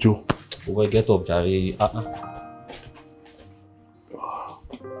 Ojo. Oh boy, get up, Jare.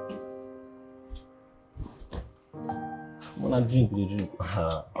 Wanna drink,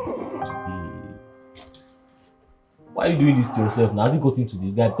 Why are you doing this to yourself now? Has he got into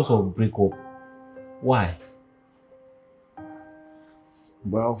this guy because of a breakup? Why?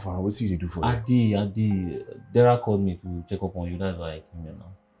 Well, fine. What's he to do for you? Adi. Dara called me to check up on you. That's why I came here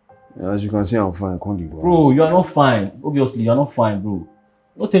now. Yeah, as you can see, I'm fine. Bro, you are not fine. Obviously, you are not fine, bro.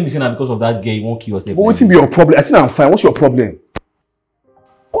 Don't tell me that because of that girl, you won't kill yourself. But what's be your problem? I said I'm fine. What's your problem?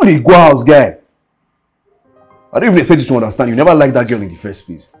 Call the go house guy. I don't even expect you to understand. You never liked that girl in the first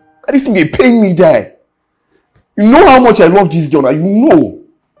place. This thing, they paying me die. You know how much I love this girl. Now you know.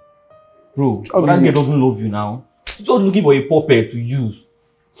 Bro, but that girl doesn't love you now. She's just looking for a puppet to use.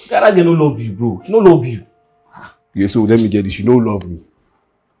 That girl don't love you, bro. She don't love you. Yeah, so let me get this. She don't love me.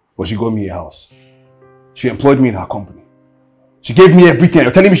 But she got me a house. She employed me in her company. She gave me everything.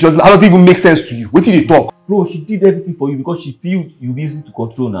 You're telling me how does it even make sense to you? What did they talk? Bro, she did everything for you because she feels you'll be easy to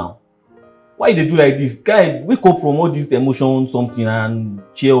control now. Why they do like this? Guy, wake up from all this emotion, something, and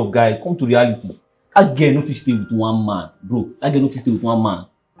cheer up, guy. Come to reality. That girl no fit stay with one man, bro. That girl no fit stay with one man.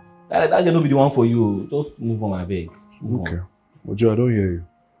 That girl no be the one for you. Just move on, my beg. Okay. Ojo, I don't hear you.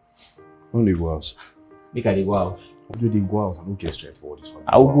 Only go house. Make I go house. Ojo, they go house. I don't get straight for this one.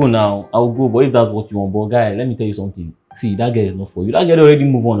 I will go now. I will go. But if that's what you want, but guy, let me tell you something. See, that girl is not for you. That girl already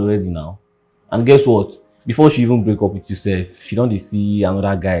move on already now. And guess what? Before she even break up with yourself, she don't see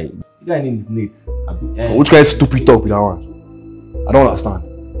another guy. The guy name is Nate. Which kind of stupid talk with that one? I don't understand.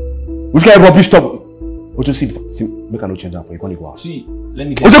 Which kind of rubbish talk? Ojo, see, make a no change for you. Can't go house. See, let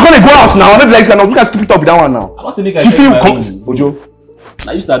me. Ojo, can't go house now. Not like you can stupid up with that one now. I want to make. She say you come, Ojo.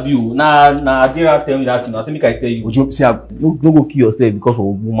 I used to be you. Nah, Dira tell me that thing. I think I tell you. Ojo, see, don't go kill yourself because of a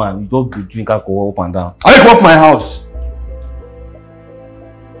woman. You just be drink alcohol up and down. I come off my house.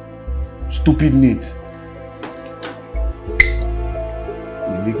 Stupid Nate.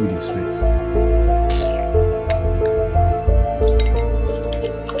 They make me this sweat.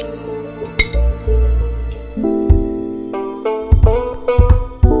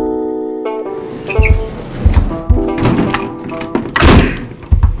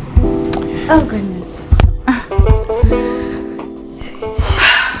 Oh goodness.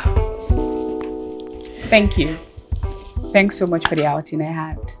 Thank you. Thanks so much for the outing. I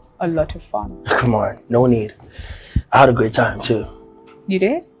had a lot of fun. Come on, no need. I had a great time too. You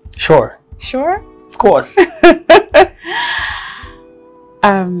did? Sure. Sure? Of course.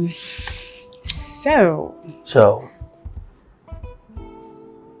 So.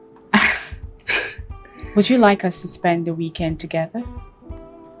 Would you like us to spend the weekend together?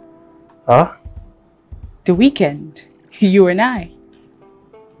 Huh? The weekend, you and I.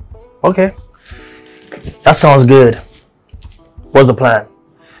 Okay. That sounds good. What's the plan?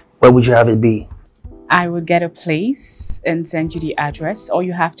 Where would you have it be? I would get a place and send you the address. All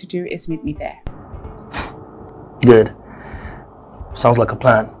you have to do is meet me there. Good. Sounds like a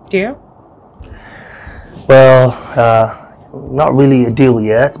plan. Deal? Well, not really a deal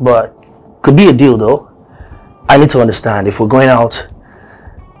yet, but could be a deal though. I need to understand, if we're going out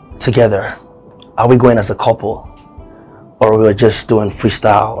together, are we going as a couple? Or we're just doing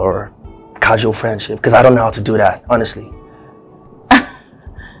freestyle or casual friendship? Because I don't know how to do that, honestly.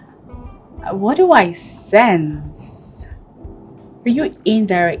 What do I sense? Are you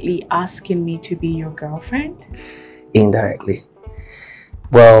indirectly asking me to be your girlfriend? Indirectly.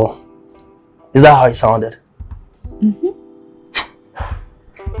 Well, is that how it sounded? Mm-hmm.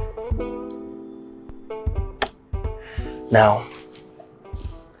 Now,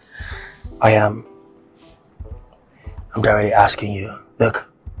 I'm directly asking you,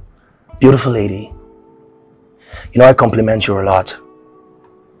 look, beautiful lady, you know I compliment you a lot,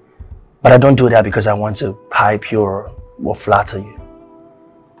 but I don't do that because I want to hype you or flatter you.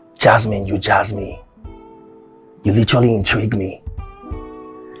 Jasmine, you jazz me. You literally intrigue me.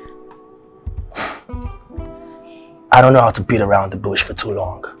 I don't know how to beat around the bush for too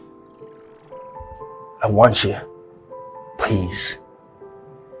long. I want you, please,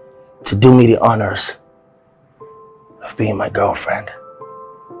 to do me the honors of being my girlfriend,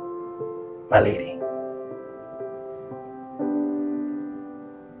 my lady.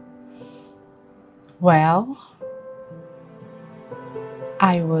 Well,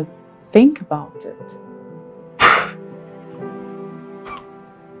 I would think about it.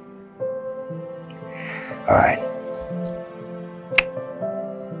 All right.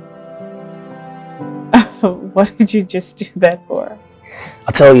 What did you just do that for?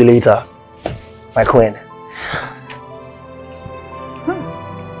 I'll tell you later, my queen.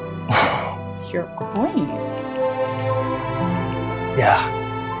 Your queen? Yeah.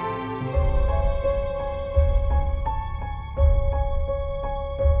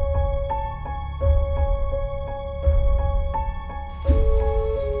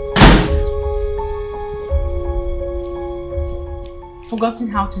 Forgotten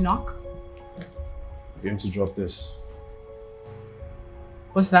how to knock? I'm going to drop this.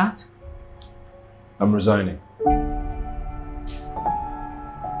 What's that? I'm resigning.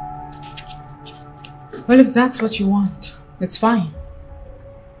 Well, if that's what you want, it's fine.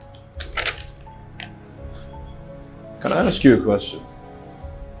 Can I ask you a question?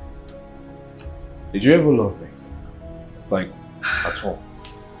 Did you ever love me? Like, at all?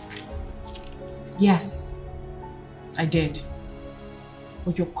 Yes, I did.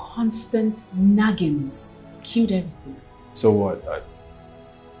 But your constant naggings killed everything. So what?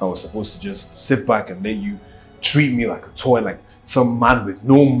 I was supposed to just sit back and let you treat me like a toy, like some man with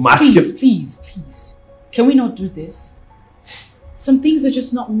no masculine... Please. Can we not do this? Some things are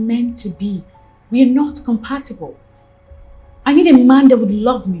just not meant to be. We are not compatible. I need a man that would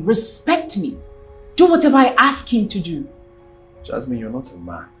love me, respect me, do whatever I ask him to do. Jasmine, you're not a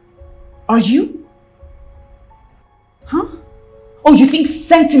man. Are you? Huh? Oh, you think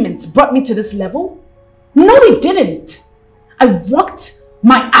sentiments brought me to this level? No, it didn't. I worked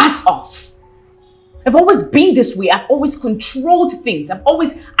my ass off. I've always been this way. I've always controlled things. I've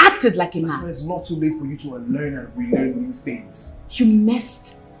always acted like a man. It's not too late for you to unlearn and relearn new things. You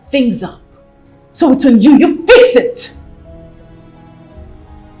messed things up. So it's on you. You fix it.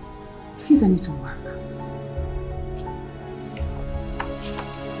 Please, I need to work.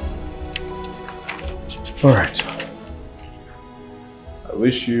 Alright. I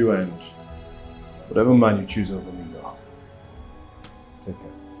wish you and whatever man you choose over me well. Take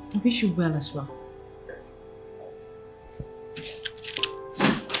care. I wish you well as well.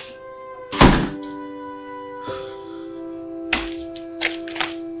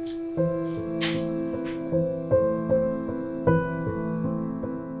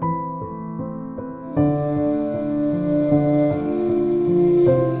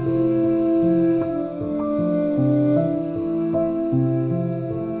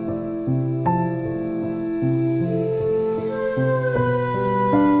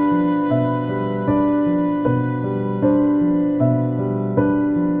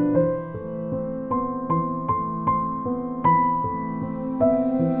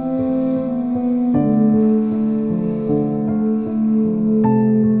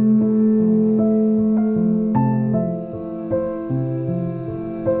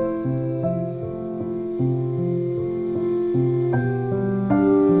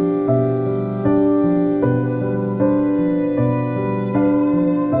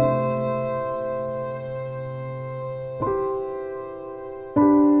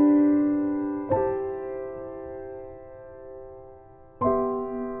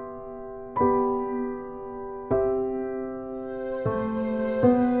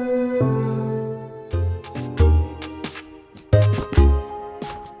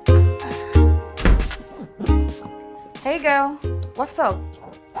 Hey girl, what's up?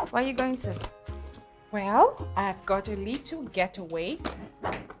 Where are you going to? Well, I've got a little getaway.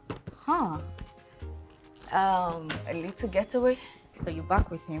 Huh. A little getaway? So you're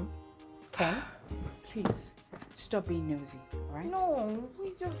back with him? Ken, please, stop being nosy, all right? No,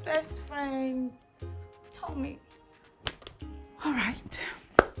 who's your best friend? Tell me. All right.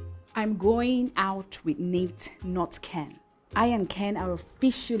 I'm going out with Nate, not Ken. I and Ken are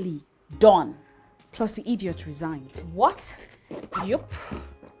officially done. Plus the idiot resigned. What? Yup.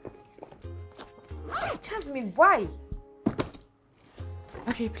 Jasmine, why?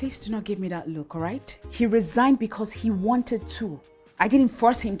 Okay, please do not give me that look, all right? He resigned because he wanted to. I didn't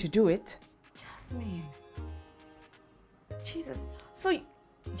force him to do it. Jasmine. Jesus. So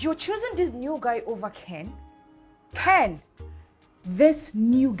you're choosing this new guy over Ken? Ken! This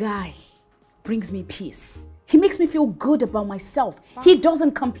new guy brings me peace. He makes me feel good about myself. He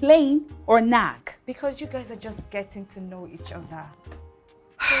doesn't complain or nag. Because you guys are just getting to know each other.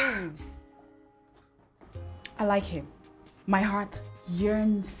 Babes. I like him. My heart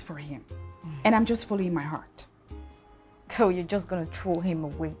yearns for him. And I'm just following my heart. So you're just gonna throw him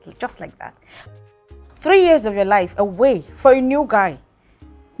away, just like that? 3 years of your life away for a new guy.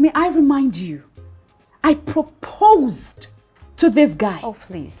 May I remind you, I proposed to this guy. Oh,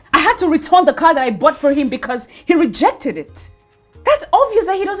 please. I had to return the car that I bought for him because he rejected it. That's obvious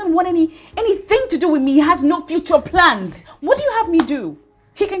that he doesn't want anything to do with me. He has no future plans. What do you have me do?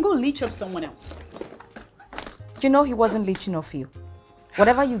 He can go leech off someone else. You know he wasn't leeching off you.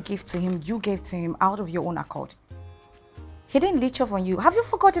 Whatever you give to him, you gave to him out of your own accord. He didn't leech off on you. Have you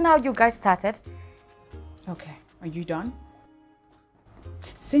forgotten how you guys started? Okay, are you done?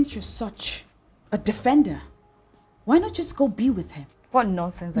 Since you're such a defender, why not just go be with him? What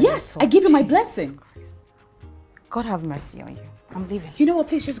nonsense are you Yes, talking? I give you my Jesus blessing. Christ. God have mercy on you. I'm leaving. You know what?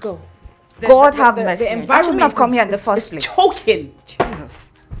 Please just go. God have mercy. The I environment shouldn't have come here in the first place. Choking.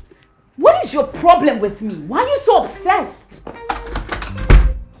 Jesus. What is your problem with me? Why are you so obsessed?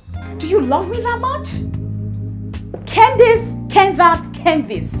 Do you love me that much? Can this, can that, can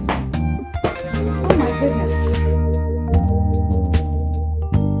this? Oh my goodness.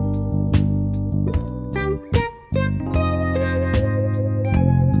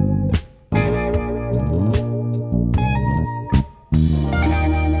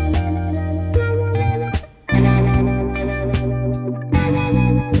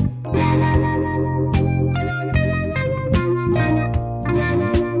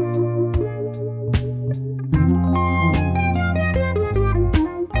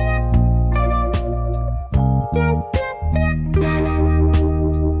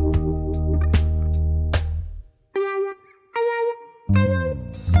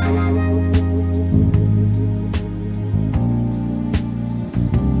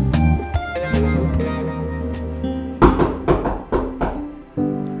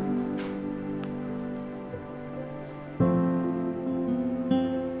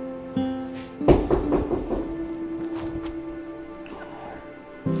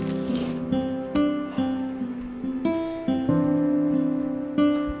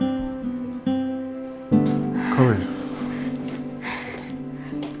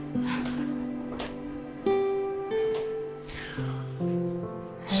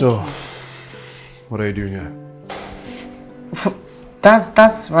 So, What are you doing here?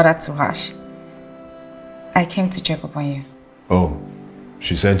 That's rather too harsh. I came to check up on you. Oh,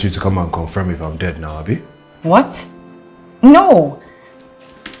 she sent you to come and confirm if I'm dead now, Abby? What? No!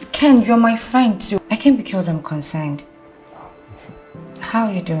 Ken, you're my friend too. I came because I'm concerned. How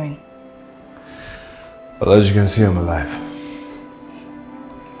are you doing? Well, as you can see, I'm alive.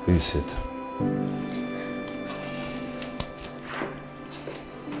 Please sit.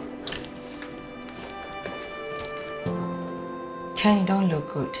 Ken, you don't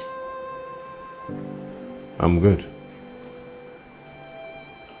look good. I'm good.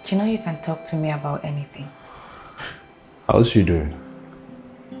 You know you can talk to me about anything. How's she doing?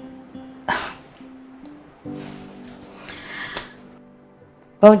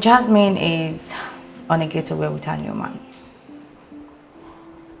 Well, Jasmine is on a getaway with her new man.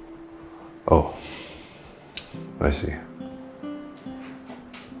 Oh, I see.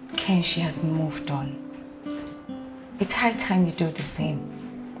 Ken, she has moved on. It's high time you do the same.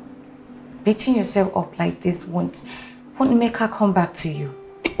 Beating yourself up like this won't make her come back to you.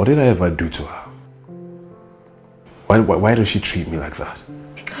 What did I ever do to her? Why does she treat me like that?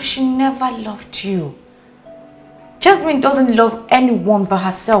 Because she never loved you. Jasmine doesn't love anyone but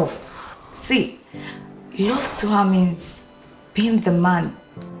herself. See, love to her means being the man,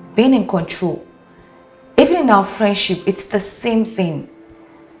 being in control. Even in our friendship, it's the same thing.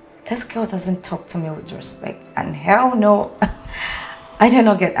 This girl doesn't talk to me with respect, and hell no, I do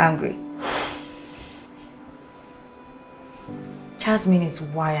not get angry. Jasmine is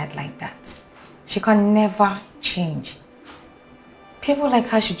wired like that. She can never change. People like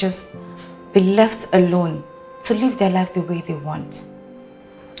her should just be left alone to live their life the way they want.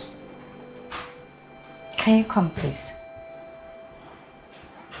 Can you come, please?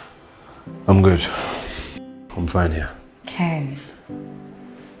 I'm good. I'm fine here. Ken.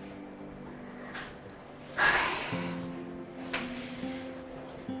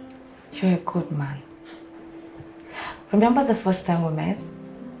 You're a good man. Remember the first time we met?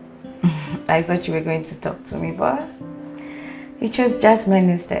 I thought you were going to talk to me, but you chose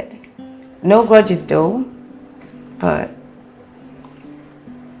Jasmine instead. No grudges though, but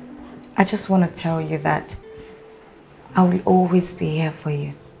I just want to tell you that I will always be here for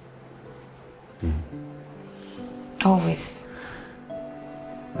you. Always.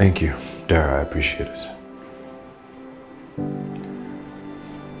 Thank you, Dara. I appreciate it.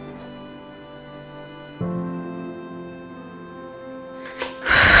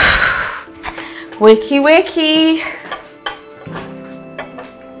 Wakey, wakey.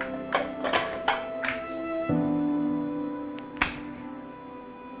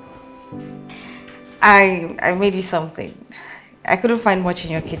 I made you something. I couldn't find much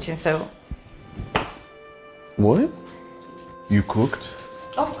in your kitchen, so... What? You cooked?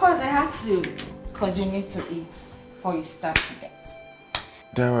 Of course I had to, because you need to eat before you start to get.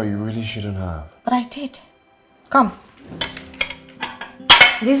 Dara, you really shouldn't have. But I did. Come.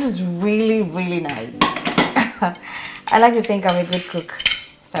 This is really, really nice. I like to think I'm a good cook.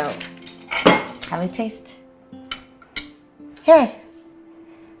 So, have a taste. Here.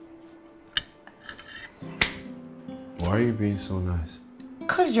 Why are you being so nice?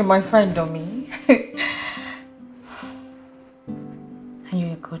 Because you're my friend, dummy. And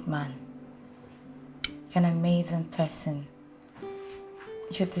you're a good man. You're an amazing person.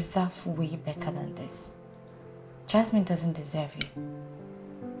 You deserve way better than this. Jasmine doesn't deserve you.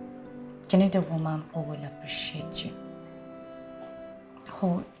 You need a woman who will appreciate you.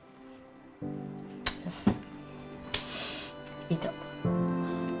 Who... Just... eat up.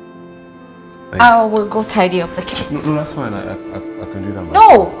 I will go tidy up the kitchen. No, that's fine. I can do that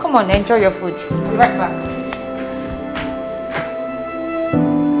myself. No! Come on, enjoy your food. I'll be right back.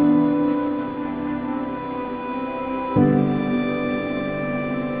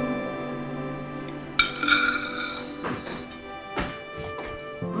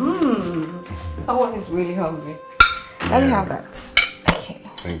 Someone is really hungry. Let me have that. Okay.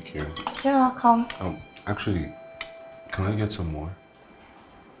 Thank you. You're welcome. Actually, can I get some more?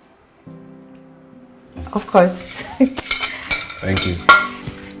 Of course. Thank you.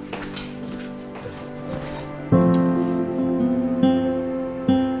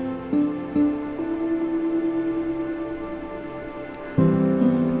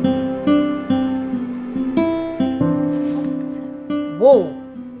 Whoa!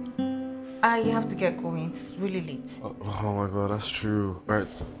 You have to get going. It's really late. Oh my god, that's true. Alright,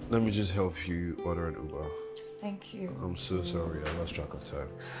 let me just help you order an Uber. Thank you. I'm so sorry, I lost track of time.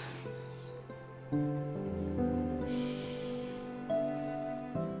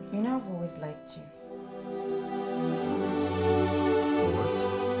 You know I've always liked you. What?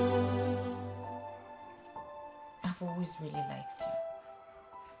 always really liked you.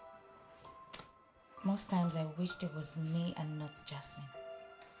 Most times I wished it was me and not Jasmine.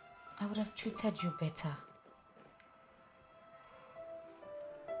 I would have treated you better.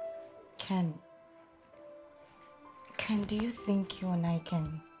 Ken, do you think you and I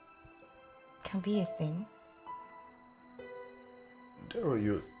can be a thing?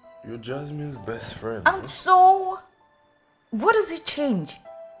 Daryl, you're Jasmine's best friend. And so, what does it change?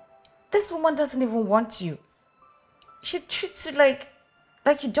 This woman doesn't even want you. She treats you like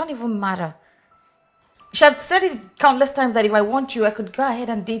you don't even matter. She had said it countless times that if I want you, I could go ahead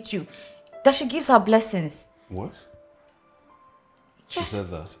and date you. That she gives her blessings. What? Yes. She said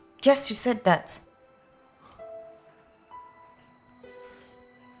that? Yes, she said that.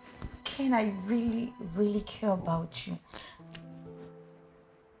 Ken, I really, really care about you.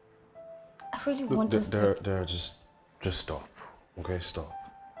 I really want us to... There, just stop. Okay, stop.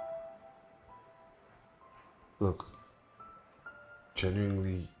 Look,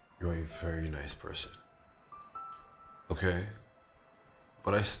 genuinely, you're a very nice person. Okay?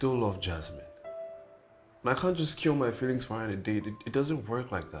 But I still love Jasmine. And I can't just kill my feelings for her on a date. It doesn't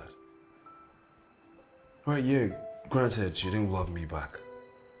work like that. Right, yeah, granted, she didn't love me back.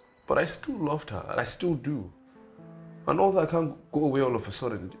 But I still loved her, and I still do. And all that can't go away all of a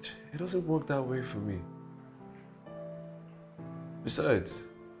sudden. It doesn't work that way for me. Besides,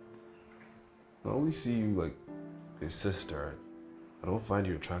 I only see you like his sister. I don't find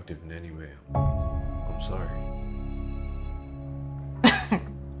you attractive in any way. I'm sorry.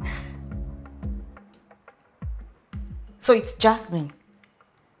 So it's Jasmine.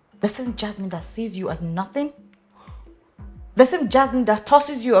 The same Jasmine that sees you as nothing? The same Jasmine that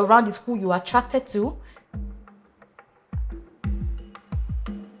tosses you around is who you are attracted to?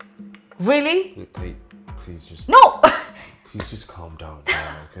 Really? Hey, please just... No! Please just calm down,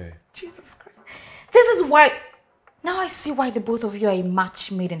 okay? Jesus Christ. This is why... Now I see why the both of you are a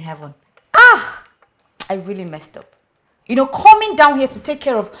match made in heaven. Ah! I really messed up. You know, coming down here to take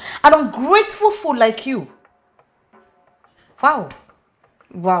care of an ungrateful fool like you. Wow.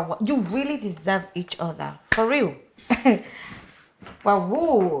 Wow. You really deserve each other. For real. Wow.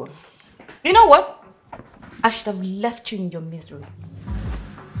 Whoa. You know what? I should have left you in your misery.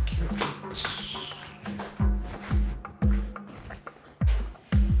 Excuse me.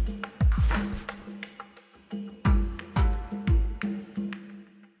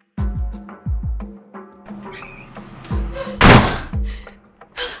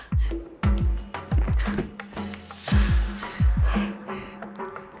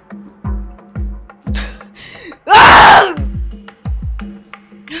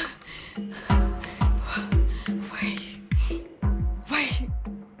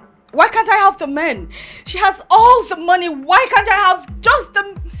 Why can't I have the men? She has all the money. Why can't I have just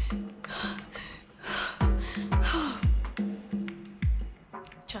the...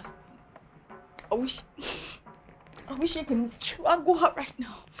 Just... I wish I can strangle her right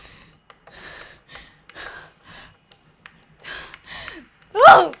now.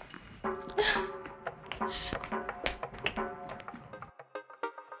 Oh!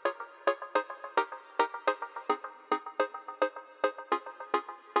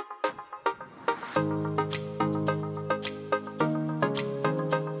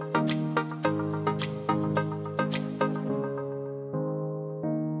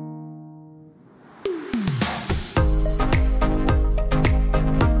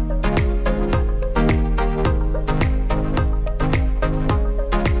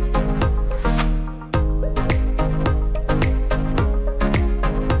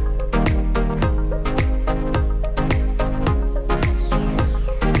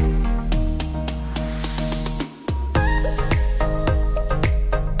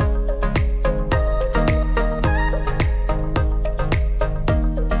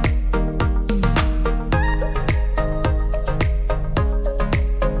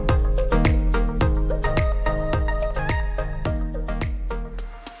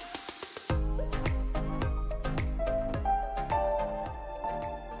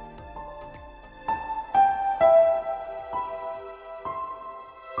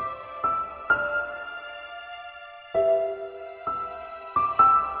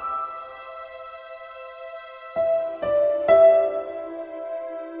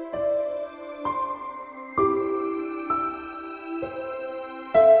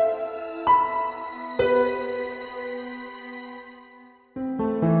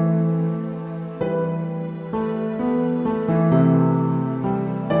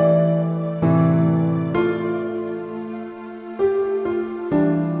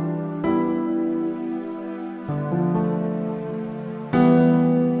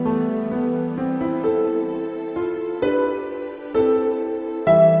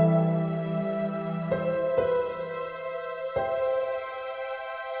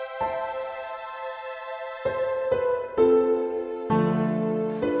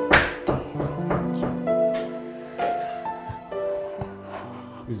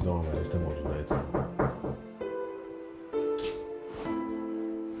 Please don't at this time of the night.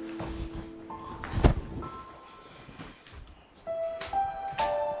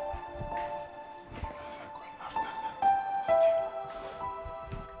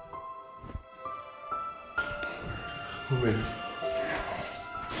 Woman,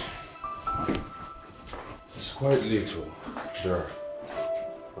 it's quite late, Dara.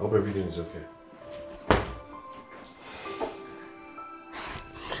 I hope everything is okay.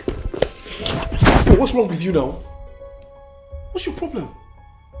 Hey, what's wrong with you now? What's your problem?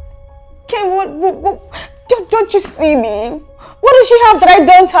 Okay, what don't you see me? What does she have that I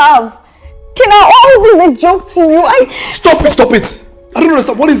don't have? Can I always a joke to you? Stop it! I don't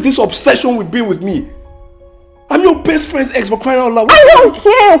understand. What is this obsession with being with me? I'm your best friend's ex, for crying out loud. I don't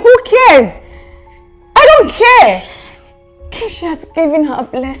care. Who cares? I don't care. Okay, she has given her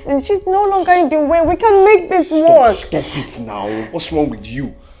blessings. She's no longer in the way. We can make this work. Stop it now. What's wrong with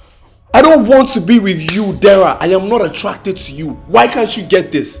you? I don't want to be with you, Dara. I am not attracted to you. Why can't you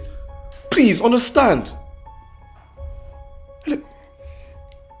get this? Please, understand. Look,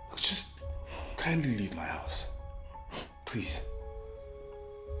 just kindly leave my house. Please.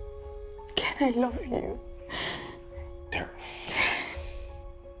 Can I love you? Dara.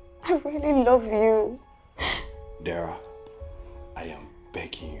 I really love you. Dara, I am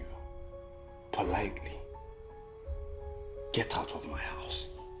begging you, politely, get out of my house.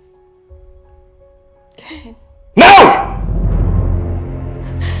 Okay. Now!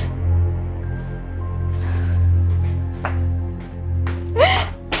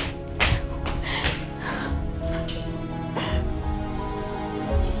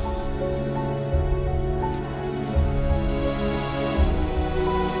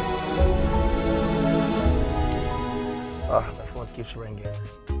 My phone keeps ringing.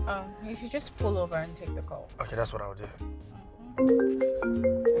 You should just pull over and take the call. Okay, that's what I'll do.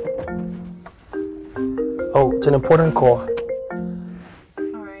 Oh, it's an important call.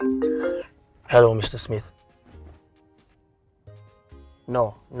 Alright. Hello, Mr. Smith.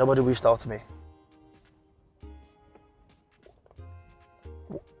 No, nobody reached out to me.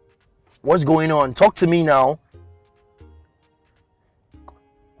 What's going on? Talk to me now.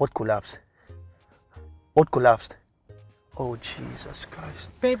 What collapsed? What collapsed? Oh, Jesus Christ.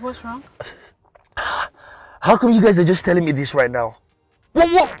 Babe, what's wrong? How come you guys are just telling me this right now?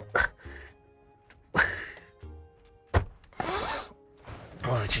 What?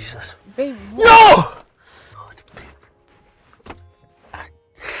 Oh, Jesus. Babe, what? No! God, babe.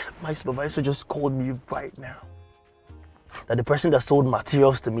 My supervisor just called me right now that the person that sold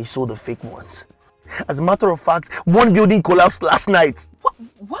materials to me sold the fake ones. As a matter of fact, one building collapsed last night.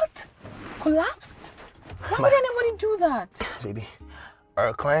 What? Collapsed? Why would anybody do that? Baby,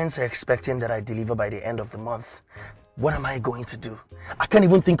 our clients are expecting that I deliver by the end of the month. What am I going to do? I can't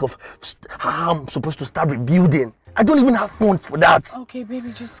even think of how I'm supposed to start rebuilding. I don't even have funds for that. Okay,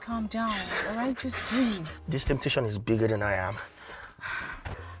 baby, just calm down, alright? Just breathe. This temptation is bigger than I am.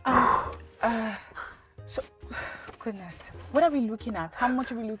 So, goodness, what are we looking at? How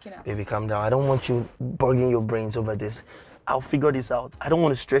much are we looking at? Baby, calm down. I don't want you bugging your brains over this. I'll figure this out. I don't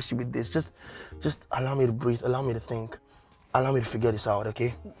want to stress you with this. Just allow me to breathe. Allow me to think. Allow me to figure this out,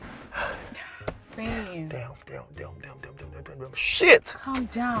 okay? Babe. Damn. Shit! Calm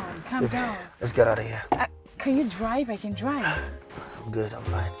down, calm down. Let's get out of here. Can you drive? I can drive. I'm good, I'm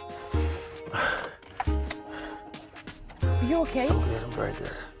fine. Are you okay? I'm good, I'm very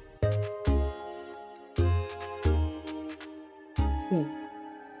good. Babe,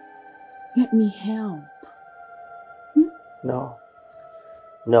 let me help.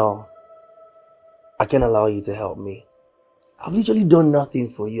 No. I can't allow you to help me. I've literally done nothing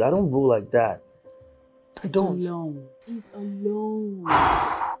for you. I don't roll like that. I don't. He's alone. He's alone.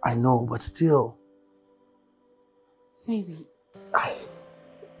 I know, but still. Baby. I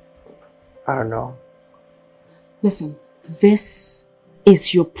don't know. Listen, this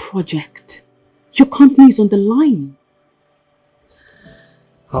is your project. Your company is on the line.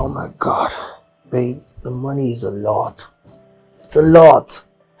 Oh my God. Babe, the money is a lot. It's a lot.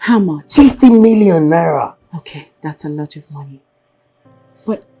 How much? 50 million naira. Okay, that's a lot of money.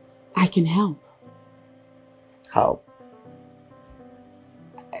 But I can help. How?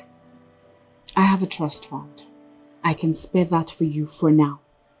 I have a trust fund. I can spare that for you for now.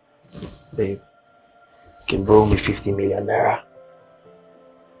 Babe, you can borrow me 50 million naira.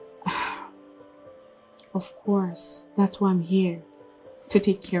 Of course. That's why I'm here. To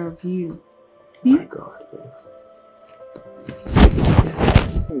take care of you. Oh my God, babe.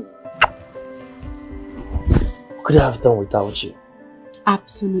 What could I have done without you?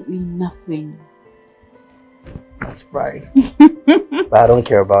 Absolutely nothing. That's right. But I don't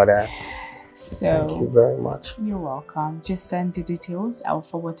care about that. So, thank you very much. You're welcome. Just send the details. I'll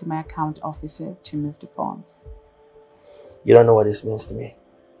forward to my account officer to move the funds. You don't know what this means to me.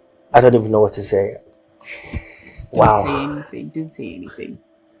 I don't even know what to say. Don't say anything. Don't say anything.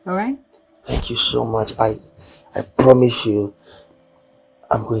 All right? Thank you so much. I promise you,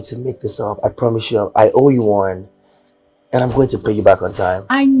 I'm going to make this up. I promise you, I owe you one. And I'm going to pay you back on time.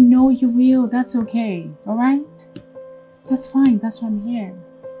 I know you will. That's okay. All right? That's fine. That's why I'm here.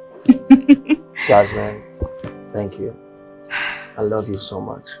 Jasmine, thank you. I love you so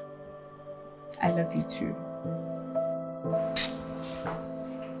much. I love you too.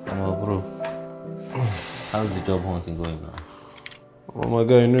 Oh, bro. How's the job hunting going now? Oh my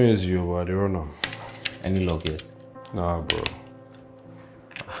God, you know it's you, but I don't know. Any luck yet? Nah, bro.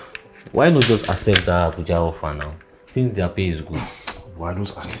 Why not just accept that Abuja offer now? Since their pay is good. Why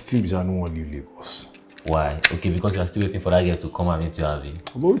those assistants don't want to leave Lagos? Why? Okay, because you are still waiting for that girl to come and meet you, Avi.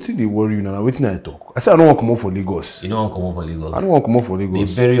 But what they worry you now? Waiting I talk. I said I don't want to come out for Lagos. You don't want to come out for Lagos? I don't want to come out for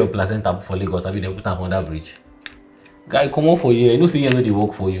Lagos. They bury your placenta for Lagos. Have you they put them on that bridge? Guy, come out for you. You know, see, you know they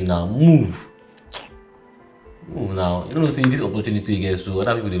work for you now. Move. Move now. You know, see this opportunity you get, so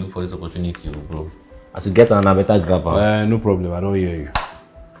other people they look for this opportunity, bro. As you get on a better grabber. No problem. I don't hear you.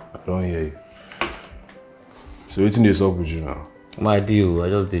 I don't hear you. So waiting this up with you now. My deal, I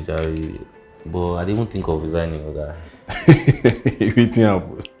just did Jerry. But I didn't think of resigning, guy. Waiting up.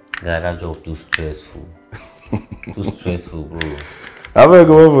 Guy, that job too stressful. Too stressful, bro. I'm gonna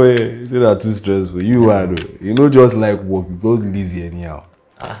come over here. You say that too stressful. You are though. You know just like work, you just lazy anyhow.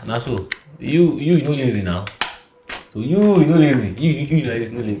 Ah, now so. You know lazy now. So you know lazy. You know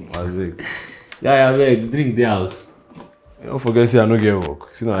it's no lazy. I beg. Yeah, I beg, drink the house. You don't forget say I don't get work.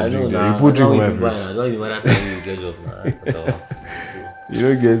 See now I drink there. You put drink in my fridge. I don't even want to tell you get job now. You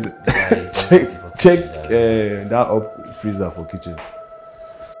don't get check that up freezer for kitchen.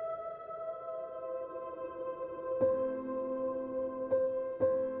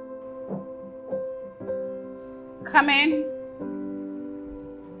 Come in.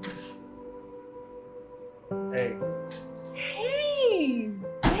 Hey. Hey,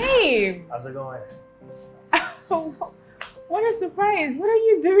 babe. How's it going? What a surprise. What are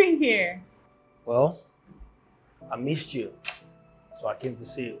you doing here? Well, I missed you, so I came to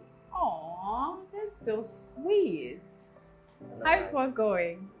see you. Aw, that's so sweet. How's work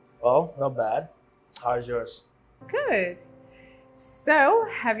going? Well, not bad. How's yours? Good. So,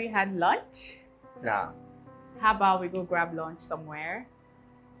 have you had lunch? Nah. How about we go grab lunch somewhere?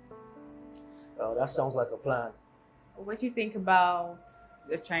 Well, that sounds like a plan. What do you think about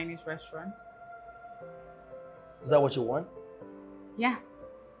the Chinese restaurant? Is that what you want? Yeah.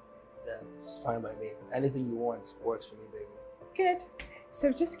 Then it's fine by me. Anything you want works for me, baby. Good.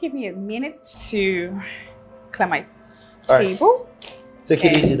 So just give me a minute to clear my All right. table. Take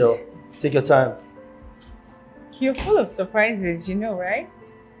it easy though. Take your time. You're full of surprises, you know, right?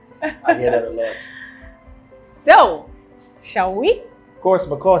 I hear that a lot. So, shall we? Of course.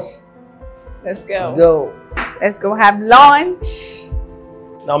 Let's go. Let's go. Let's go have lunch.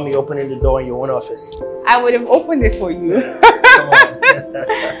 Now me opening the door in your own office. I would have opened it for you. Come on.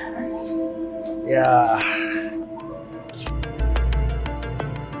 Yeah.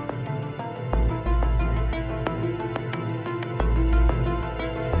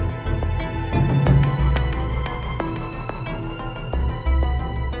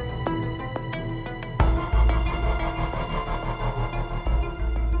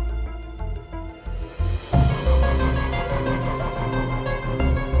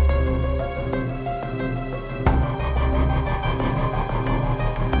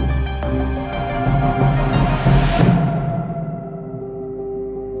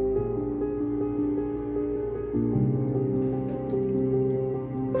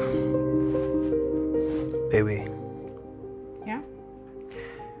 Baby. Yeah?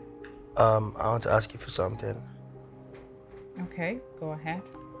 I want to ask you for something. Okay, go ahead.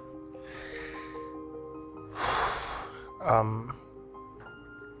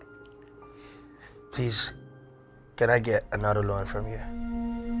 Please, can I get another loan from you?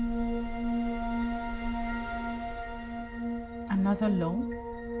 Another loan?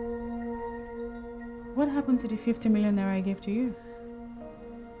 What happened to the 50 million naira I gave to you?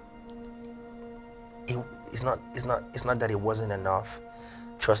 It's not that it wasn't enough.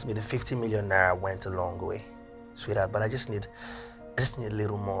 Trust me, the 50 million naira went a long way, sweetheart. But I just need a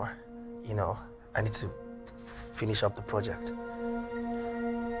little more. You know, I need to finish up the project.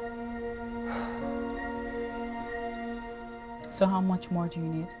 So how much more do you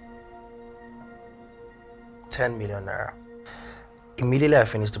need? 10 million naira. Immediately I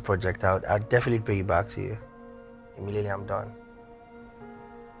finish the project out, I'll definitely pay you back to you. immediately I'm done.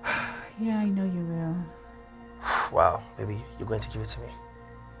 Yeah, I know you will. Wow, baby, you're going to give it to me?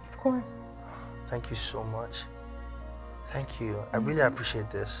 Of course. Thank you so much. Thank you. I really appreciate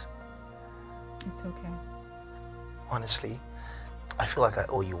this. It's okay. Honestly, I feel like I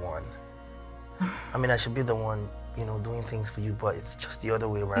owe you one. I mean, I should be the one, you know, doing things for you, but it's just the other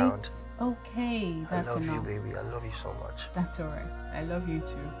way around. It's okay. That's I love enough. you, baby. I love you so much. That's all right. I love you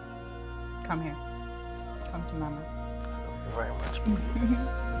too. Come here. Come to Mama. I love you very much, baby.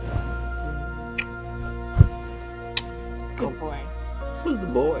 Good boy. Who's the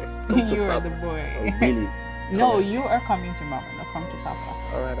boy? You are the boy. Oh, really? No, you are coming to Mama. No, come to Papa.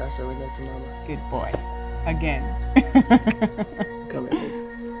 All right, I shall relate to Mama. Good boy. Again. Come here,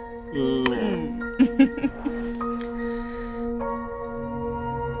 baby.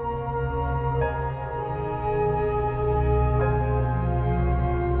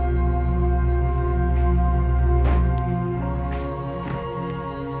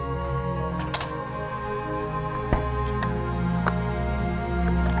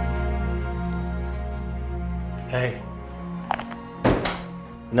 Hey,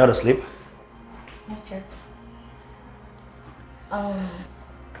 you not asleep? Not yet.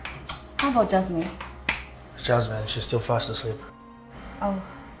 How about Jasmine? Jasmine, she's still fast asleep. Oh.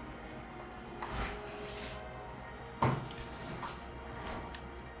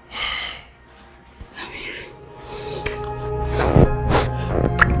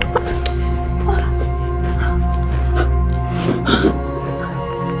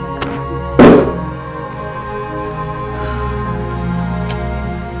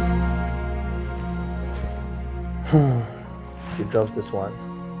 She drops this one.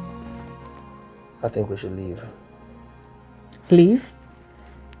 I think we should leave. Leave?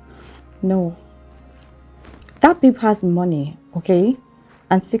 No. That babe has money, okay?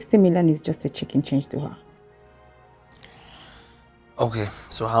 And 60 million is just a chicken change to her. Okay,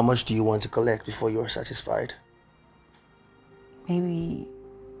 so how much do you want to collect before you're satisfied? Maybe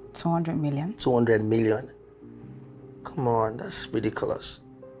 200 million. 200 million? Come on, that's ridiculous.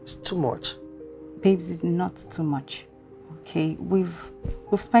 It's too much. Babes, it's not too much. Okay, we've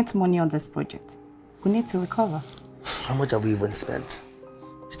spent money on this project. We need to recover. How much have we even spent?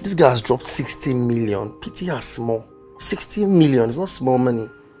 This guy has dropped 60 million. Pity her small. 60 million is not small money.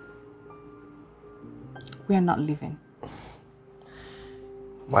 We are not leaving.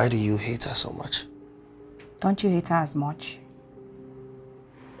 Why do you hate her so much? Don't you hate her as much?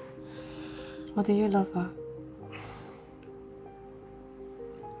 Or do you love her?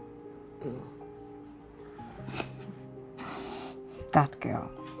 That girl,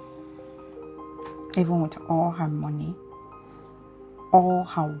 even with all her money, all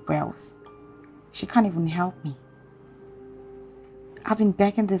her wealth, she can't even help me. I've been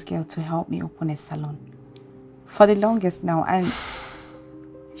begging this girl to help me open a salon for the longest now, and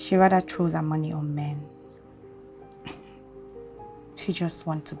she rather throws her money on men. She just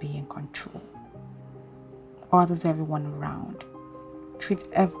wants to be in control. Orders everyone around. Treats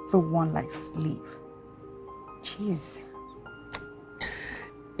everyone like slave. Jeez.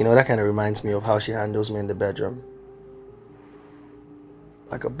 You know, that kind of reminds me of how she handles me in the bedroom.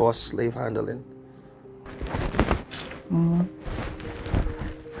 Like a boss slave handling.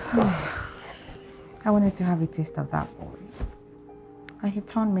 I wanted to have a taste of that boy. And he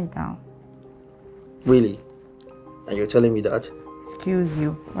turned me down. Really? And you're telling me that? Excuse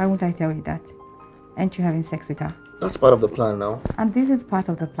you. Why won't I tell you that? Aren't you having sex with her? That's part of the plan now. And this is part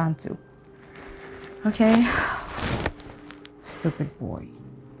of the plan too. Okay? Stupid boy.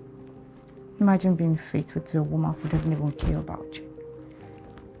 Imagine being faithful to a woman who doesn't even care about you.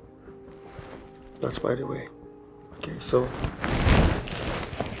 That's by the way. Okay, so...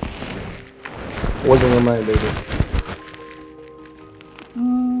 what's on your mind, baby?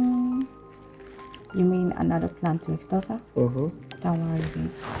 You mean another plan to extort her? Don't worry,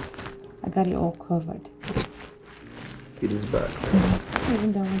 please. I got it all covered. It is bad.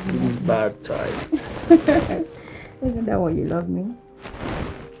 Isn't that what you It is bad time. Isn't that what you love me?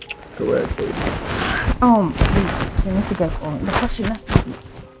 Correct, baby. Please, you need to get going. The question not to see.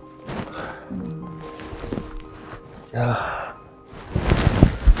 Yeah.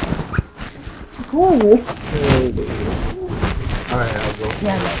 Go. Hey, baby. Alright, I'll go.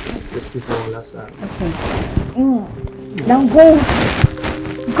 Yeah, let's kiss me one last time. Okay. Now go.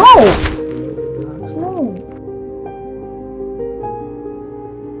 Go. No.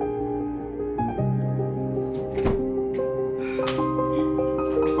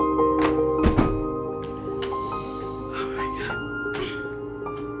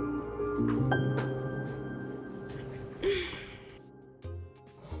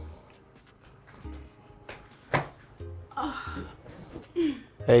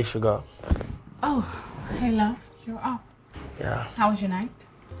 Hey, sugar. Oh, hey love, you're up. Yeah. How was your night?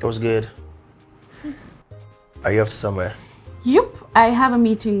 It was good. Are you off somewhere? Yup, I have a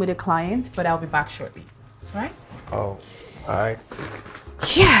meeting with a client, but I'll be back shortly. Right? Oh, alright.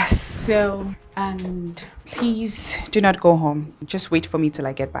 Yes, so, and please do not go home. Just wait for me till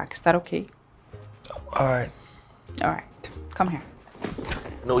I get back. Is that okay? Alright. Alright, come here.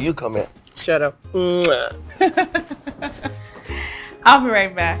 No, you come here. Shut up. I'll be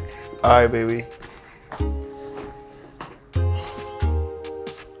right back. Alright, baby.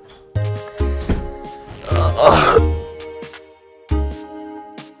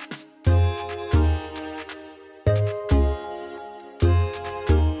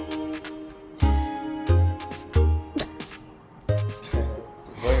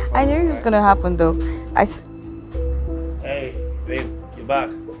 I knew it was gonna happen though. Hey, babe, you're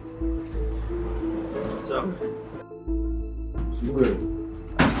back. What's up?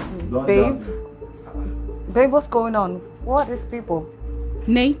 Babe, what's going on? What is people?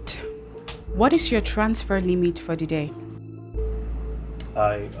 Nate, what is your transfer limit for the day?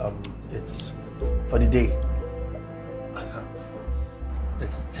 It's for the day.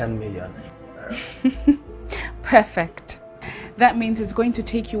 It's 10 million. Perfect. That means it's going to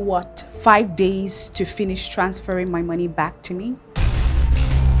take you, what, 5 days to finish transferring my money back to me?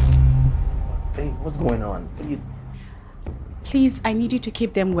 Hey, what's going on? Please, I need you to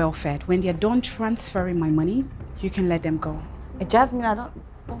keep them well fed. When they're done transferring my money, you can let them go. Jasmine, I don't...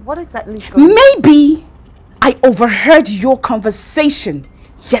 What exactly is going on? Maybe I overheard your conversation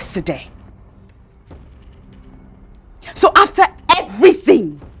yesterday. So after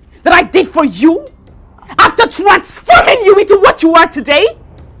everything that I did for you, after transforming you into what you are today,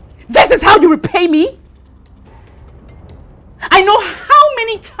 this is how you repay me? I know how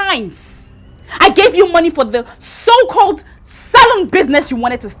many times I gave you money for the so-called salon business you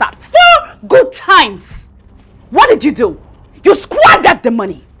wanted to start. 4 good times. What did you do? You squandered the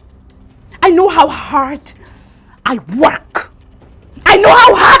money. I know how hard I work. I know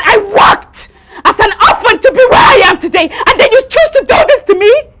how hard I worked as an orphan to be where I am today, and then you choose to do this to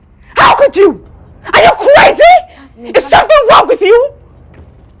me? How could you? Are you crazy? Jasmine, is something wrong with you?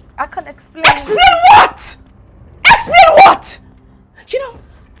 I can't explain. Explain what? Explain what? You know,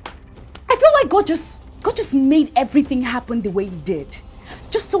 I feel like God just made everything happen the way He did,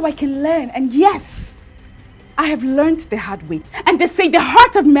 just so I can learn. And yes, I have learned the hard way. And they say the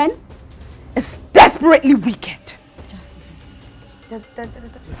heart of man is desperately wicked. Jasmine,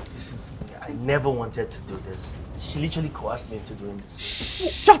 I never wanted to do this. She literally coerced me into doing this.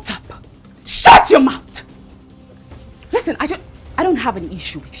 Shut up! Shut your mouth! Listen, I don't have an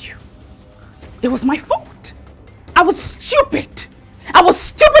issue with you. It was my fault. I was stupid. I was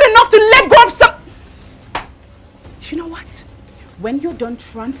stupid enough to let go of some... You know what? When you're done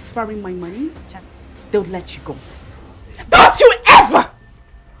transferring my money, they'll let you go. Don't you ever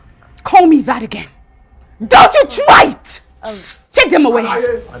call me that again. Don't you try it. Take them away. My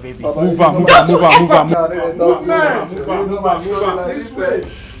baby. Move on. I don't want to talk to them. Just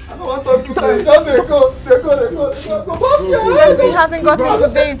they go. He hasn't got into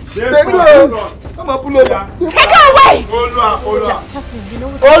this. They go. Come on, pull over. Take her away. Jasmine, you know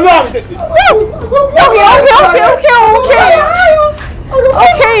what?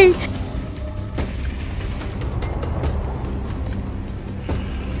 Okay.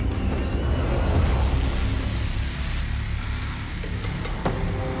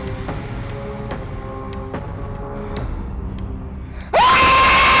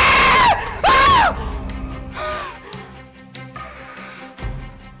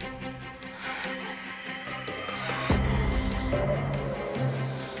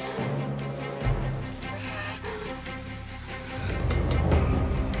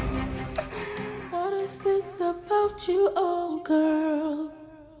 You, oh girl,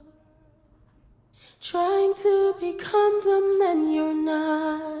 trying to become the man you're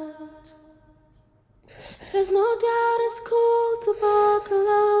not. There's no doubt it's cool to buckle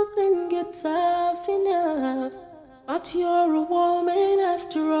up and get tough enough, but you're a woman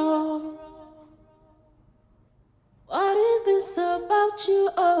after all. What is this about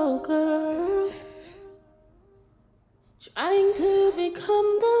you, oh girl, trying to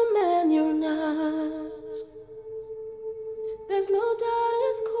become the man you're not? There's no doubt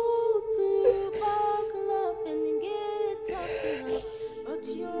it's cool to buckle up and get tough enough, but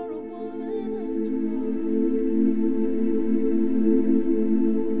you're a woman after all.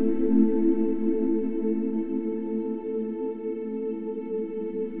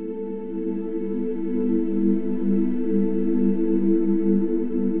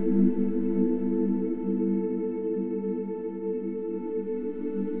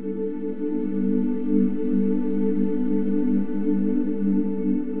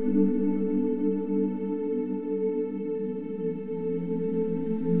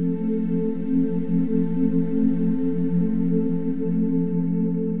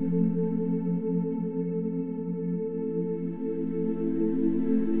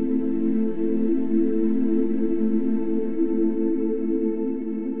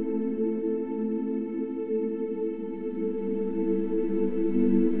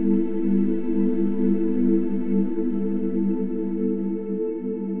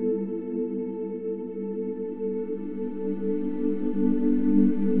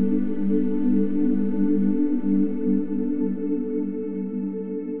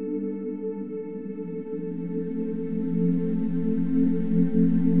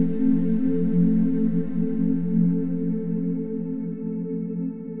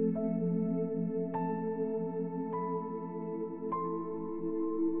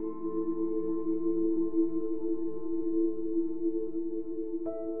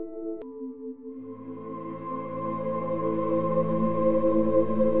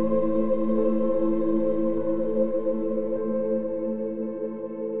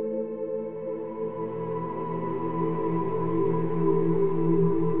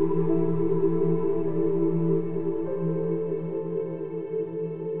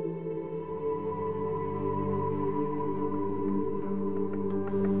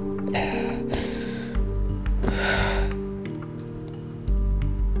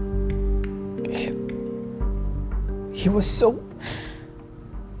 He was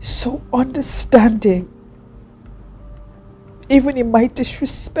so understanding. Even in my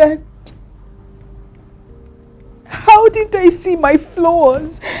disrespect. How did I see my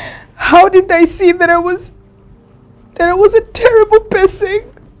flaws? How did I see that I was a terrible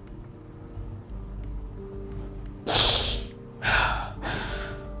person?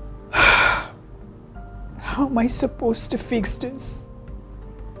 How am I supposed to fix this?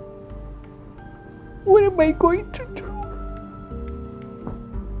 What am I going to do?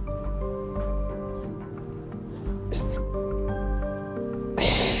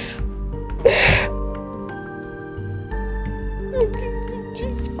 I'm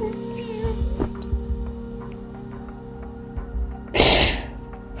just confused.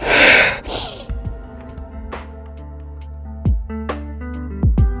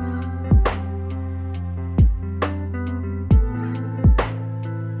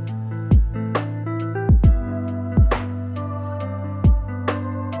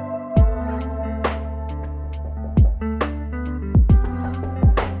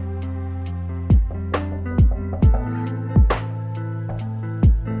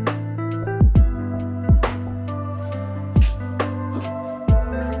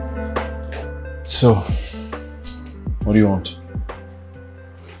 So, what do you want?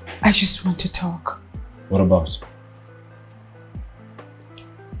 I just want to talk. What about?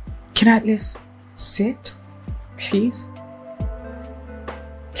 Can I at least sit? Please?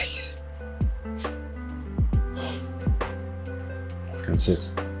 Please. You can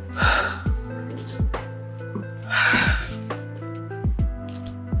sit.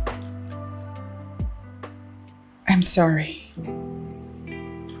 I'm sorry.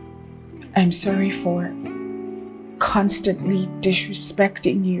 I'm sorry for constantly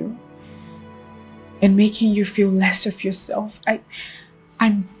disrespecting you and making you feel less of yourself.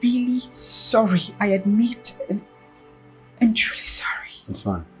 I'm really sorry. I admit, and I'm truly sorry. It's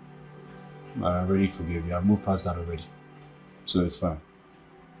fine. I already forgive you. I've moved past that already. So it's fine.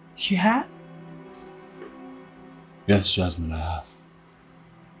 You have? Yes, Jasmine, I have.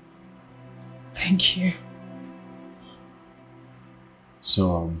 Thank you.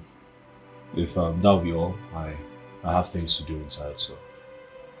 So, if that'll be all, I have things to do inside, so.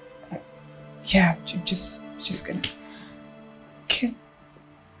 Yeah, I'm just gonna.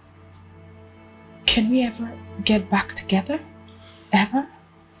 Can we ever get back together? Ever?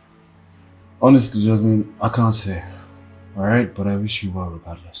 Honestly, Jasmine, I can't say. Alright, but I wish you well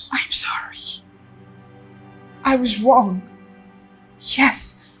regardless. I'm sorry. I was wrong.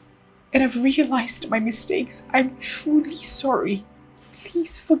 Yes. And I've realized my mistakes. I'm truly sorry.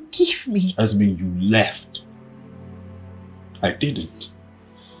 Please forgive me. Jasmine, you left. I didn't.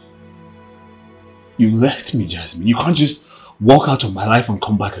 You left me, Jasmine. You can't just walk out of my life and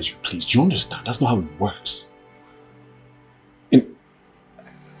come back as you please. Do you understand? That's not how it works. And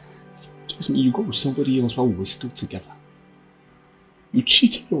Jasmine, you go with somebody else while we were still together. You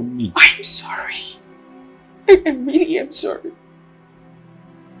cheated on me. I'm sorry. I really am sorry.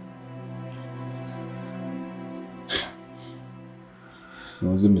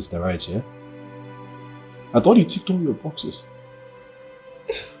 Was it Mr. Right, yeah? I thought you ticked all your boxes.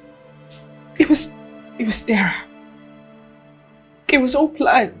 It was Dara. It was all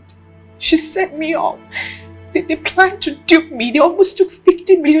planned. She set me up. They planned to dupe me. They almost took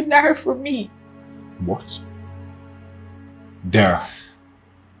 50 million naira from me. What? Dara.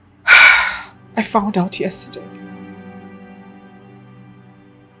 I found out yesterday.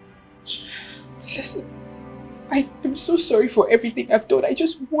 Listen, I'm so sorry for everything I've done. I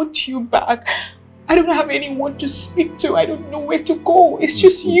just want you back. I don't have anyone to speak to. I don't know where to go. It's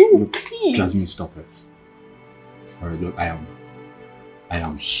just you, please. Jasmine, stop it. Alright, look, I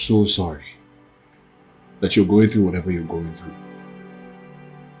am so sorry that you're going through whatever you're going through.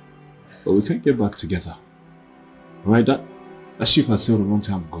 But we can't get back together. Alright, that ship had sailed a long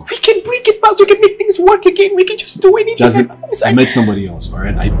time ago. We can bring it back. We can make things work again. We can just do anything. Jasmine, I met somebody else,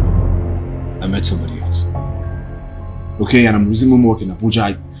 alright? I met somebody else. Okay, and I'm resuming work in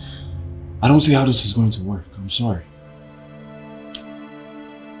Abuja. I don't see how this is going to work. I'm sorry.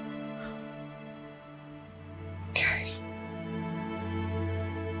 Okay.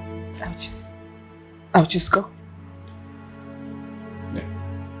 I'll just go. Yeah.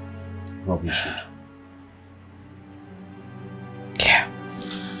 Probably should. Yeah.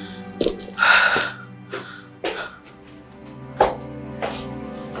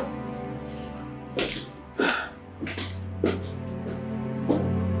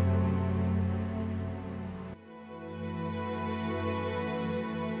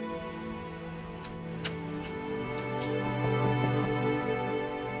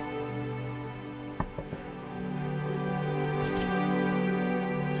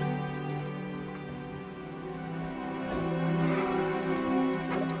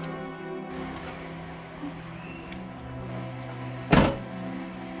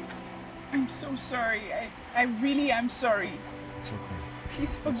 so sorry. I really am sorry. It's okay.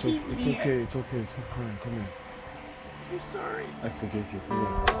 Please forgive me. It's okay. It's okay. Stop crying. Come here. I'm sorry. I forgive you.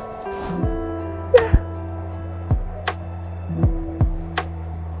 Come here.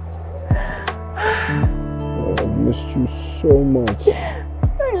 I missed you so much. I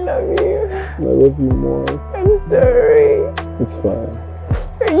love you. I love you more. I'm sorry. It's fine.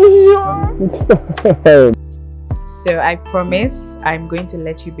 Are you sure? It's fine. So I promise I'm going to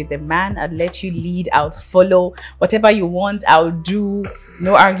let you be the man. I'll let you lead. I'll follow. Whatever you want, I'll do.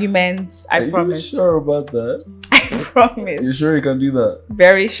 No arguments. I promise. Are you sure about that? I promise. You sure you can do that?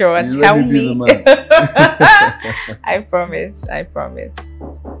 Very sure. You Tell let me. Be the man. I promise. I promise.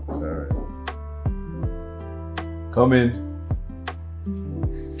 Alright. Come in.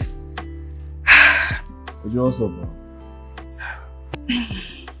 What you want so bro?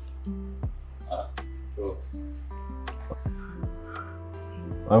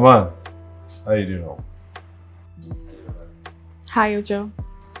 My man, how you doing now? Hi, Ojo.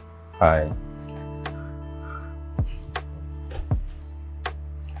 Hi.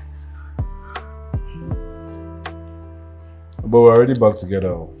 But we're already back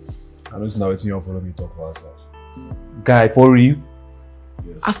together. I know it's now waiting you follow me talk about outside. Guy, for real?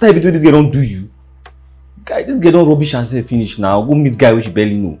 Yes. After everything this girl don't do you? Guy, this girl don't rubbish and say finish now. Go meet guy which you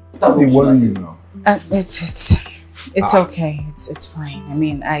barely know. Stop me worrying you now. It's okay. It's fine. I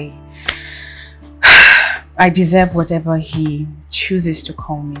mean, I deserve whatever he chooses to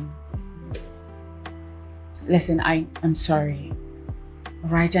call me. Listen, I'm sorry.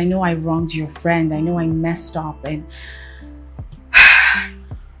 Right? I know I wronged your friend. I know I messed up, and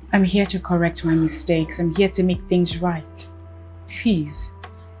I'm here to correct my mistakes. I'm here to make things right. Please.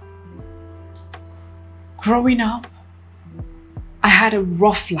 Growing up, I had a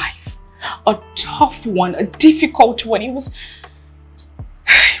rough life, a tough one, a difficult one. It was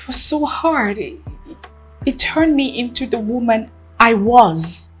so hard. It turned me into the woman I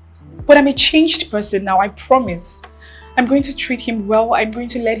was. But I'm a changed person now, I promise. I'm going to treat him well. I'm going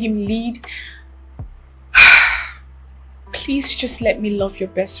to let him lead. Please just let me love your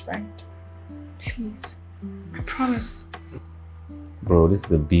best friend. Please. I promise. Bro, this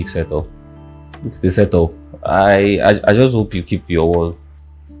is a big setup. It's the setup. I just hope you keep your word.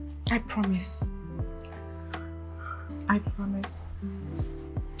 I promise. I promise.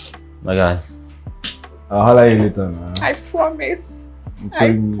 My guy. I'll holler you later, man. I promise.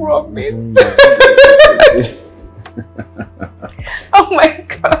 I promise. Oh my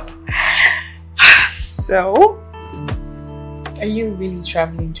god. So, are you really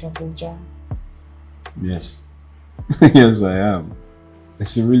traveling to Abuja? Yes. Yes, I am.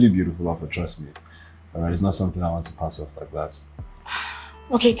 It's a really beautiful offer, trust me. Alright, it's not something I want to pass off like that.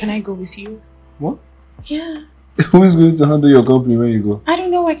 Okay, can I go with you? What? Yeah. Who is going to handle your company when you go? I don't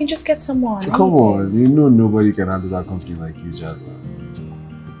know, I can just get someone. Come on, you know nobody can handle that company like you, Jasmine.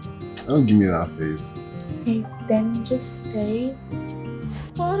 Don't give me that face. Okay, then just stay.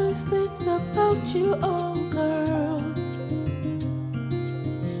 What is this about you, oh girl?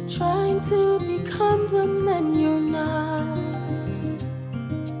 Trying to become the man you're not.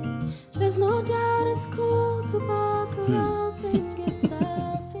 There's no doubt it's cool to buckle up and get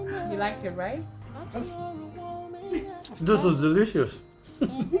tough enough. You liked it, right? This was delicious.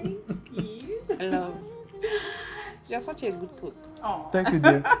 Hello. You're such a good cook. Oh. Thank you,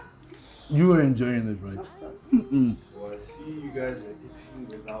 dear. You were enjoying it, right? Well, I see you guys are eating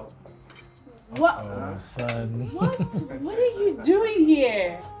without. What? Oh, son. What? What are you doing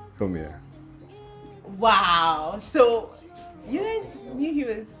here? Come here. Wow. So, you guys knew he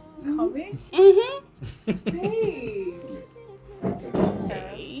was coming? Hey. Hey.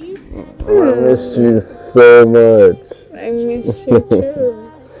 I missed you so much. I miss you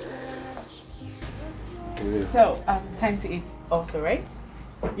too. So, time to eat also, right?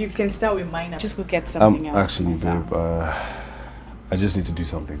 You can start with mine. Just go get something else. Actually, babe, I just need to do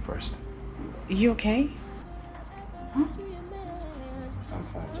something first. You okay? Huh? I'm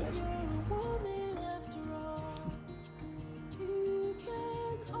fine, Jasmine.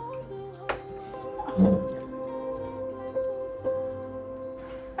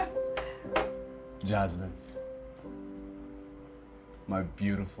 Jasmine. My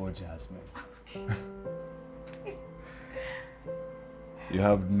beautiful Jasmine. You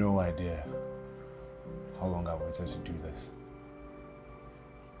have no idea how long I waited to do this.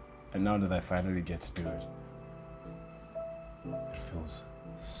 And now that I finally get to do it, it feels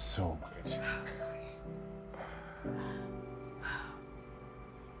so good.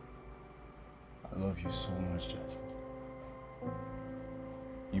 I love you so much, Jasmine.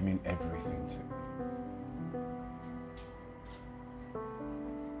 You mean everything to me.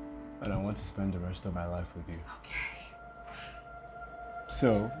 And I want to spend the rest of my life with you. Okay.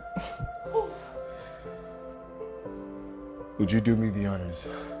 So, would you do me the honors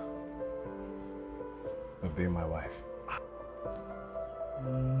of being my wife?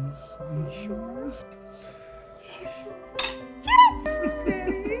 Sure. Yes. Yes.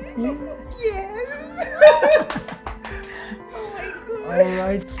 Yes. Oh my God. All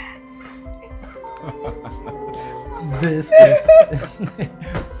right.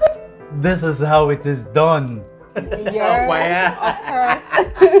 This is how it is done. Yeah, of course.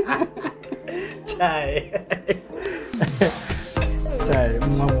 Chai. Chai,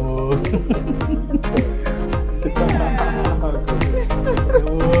 mamu.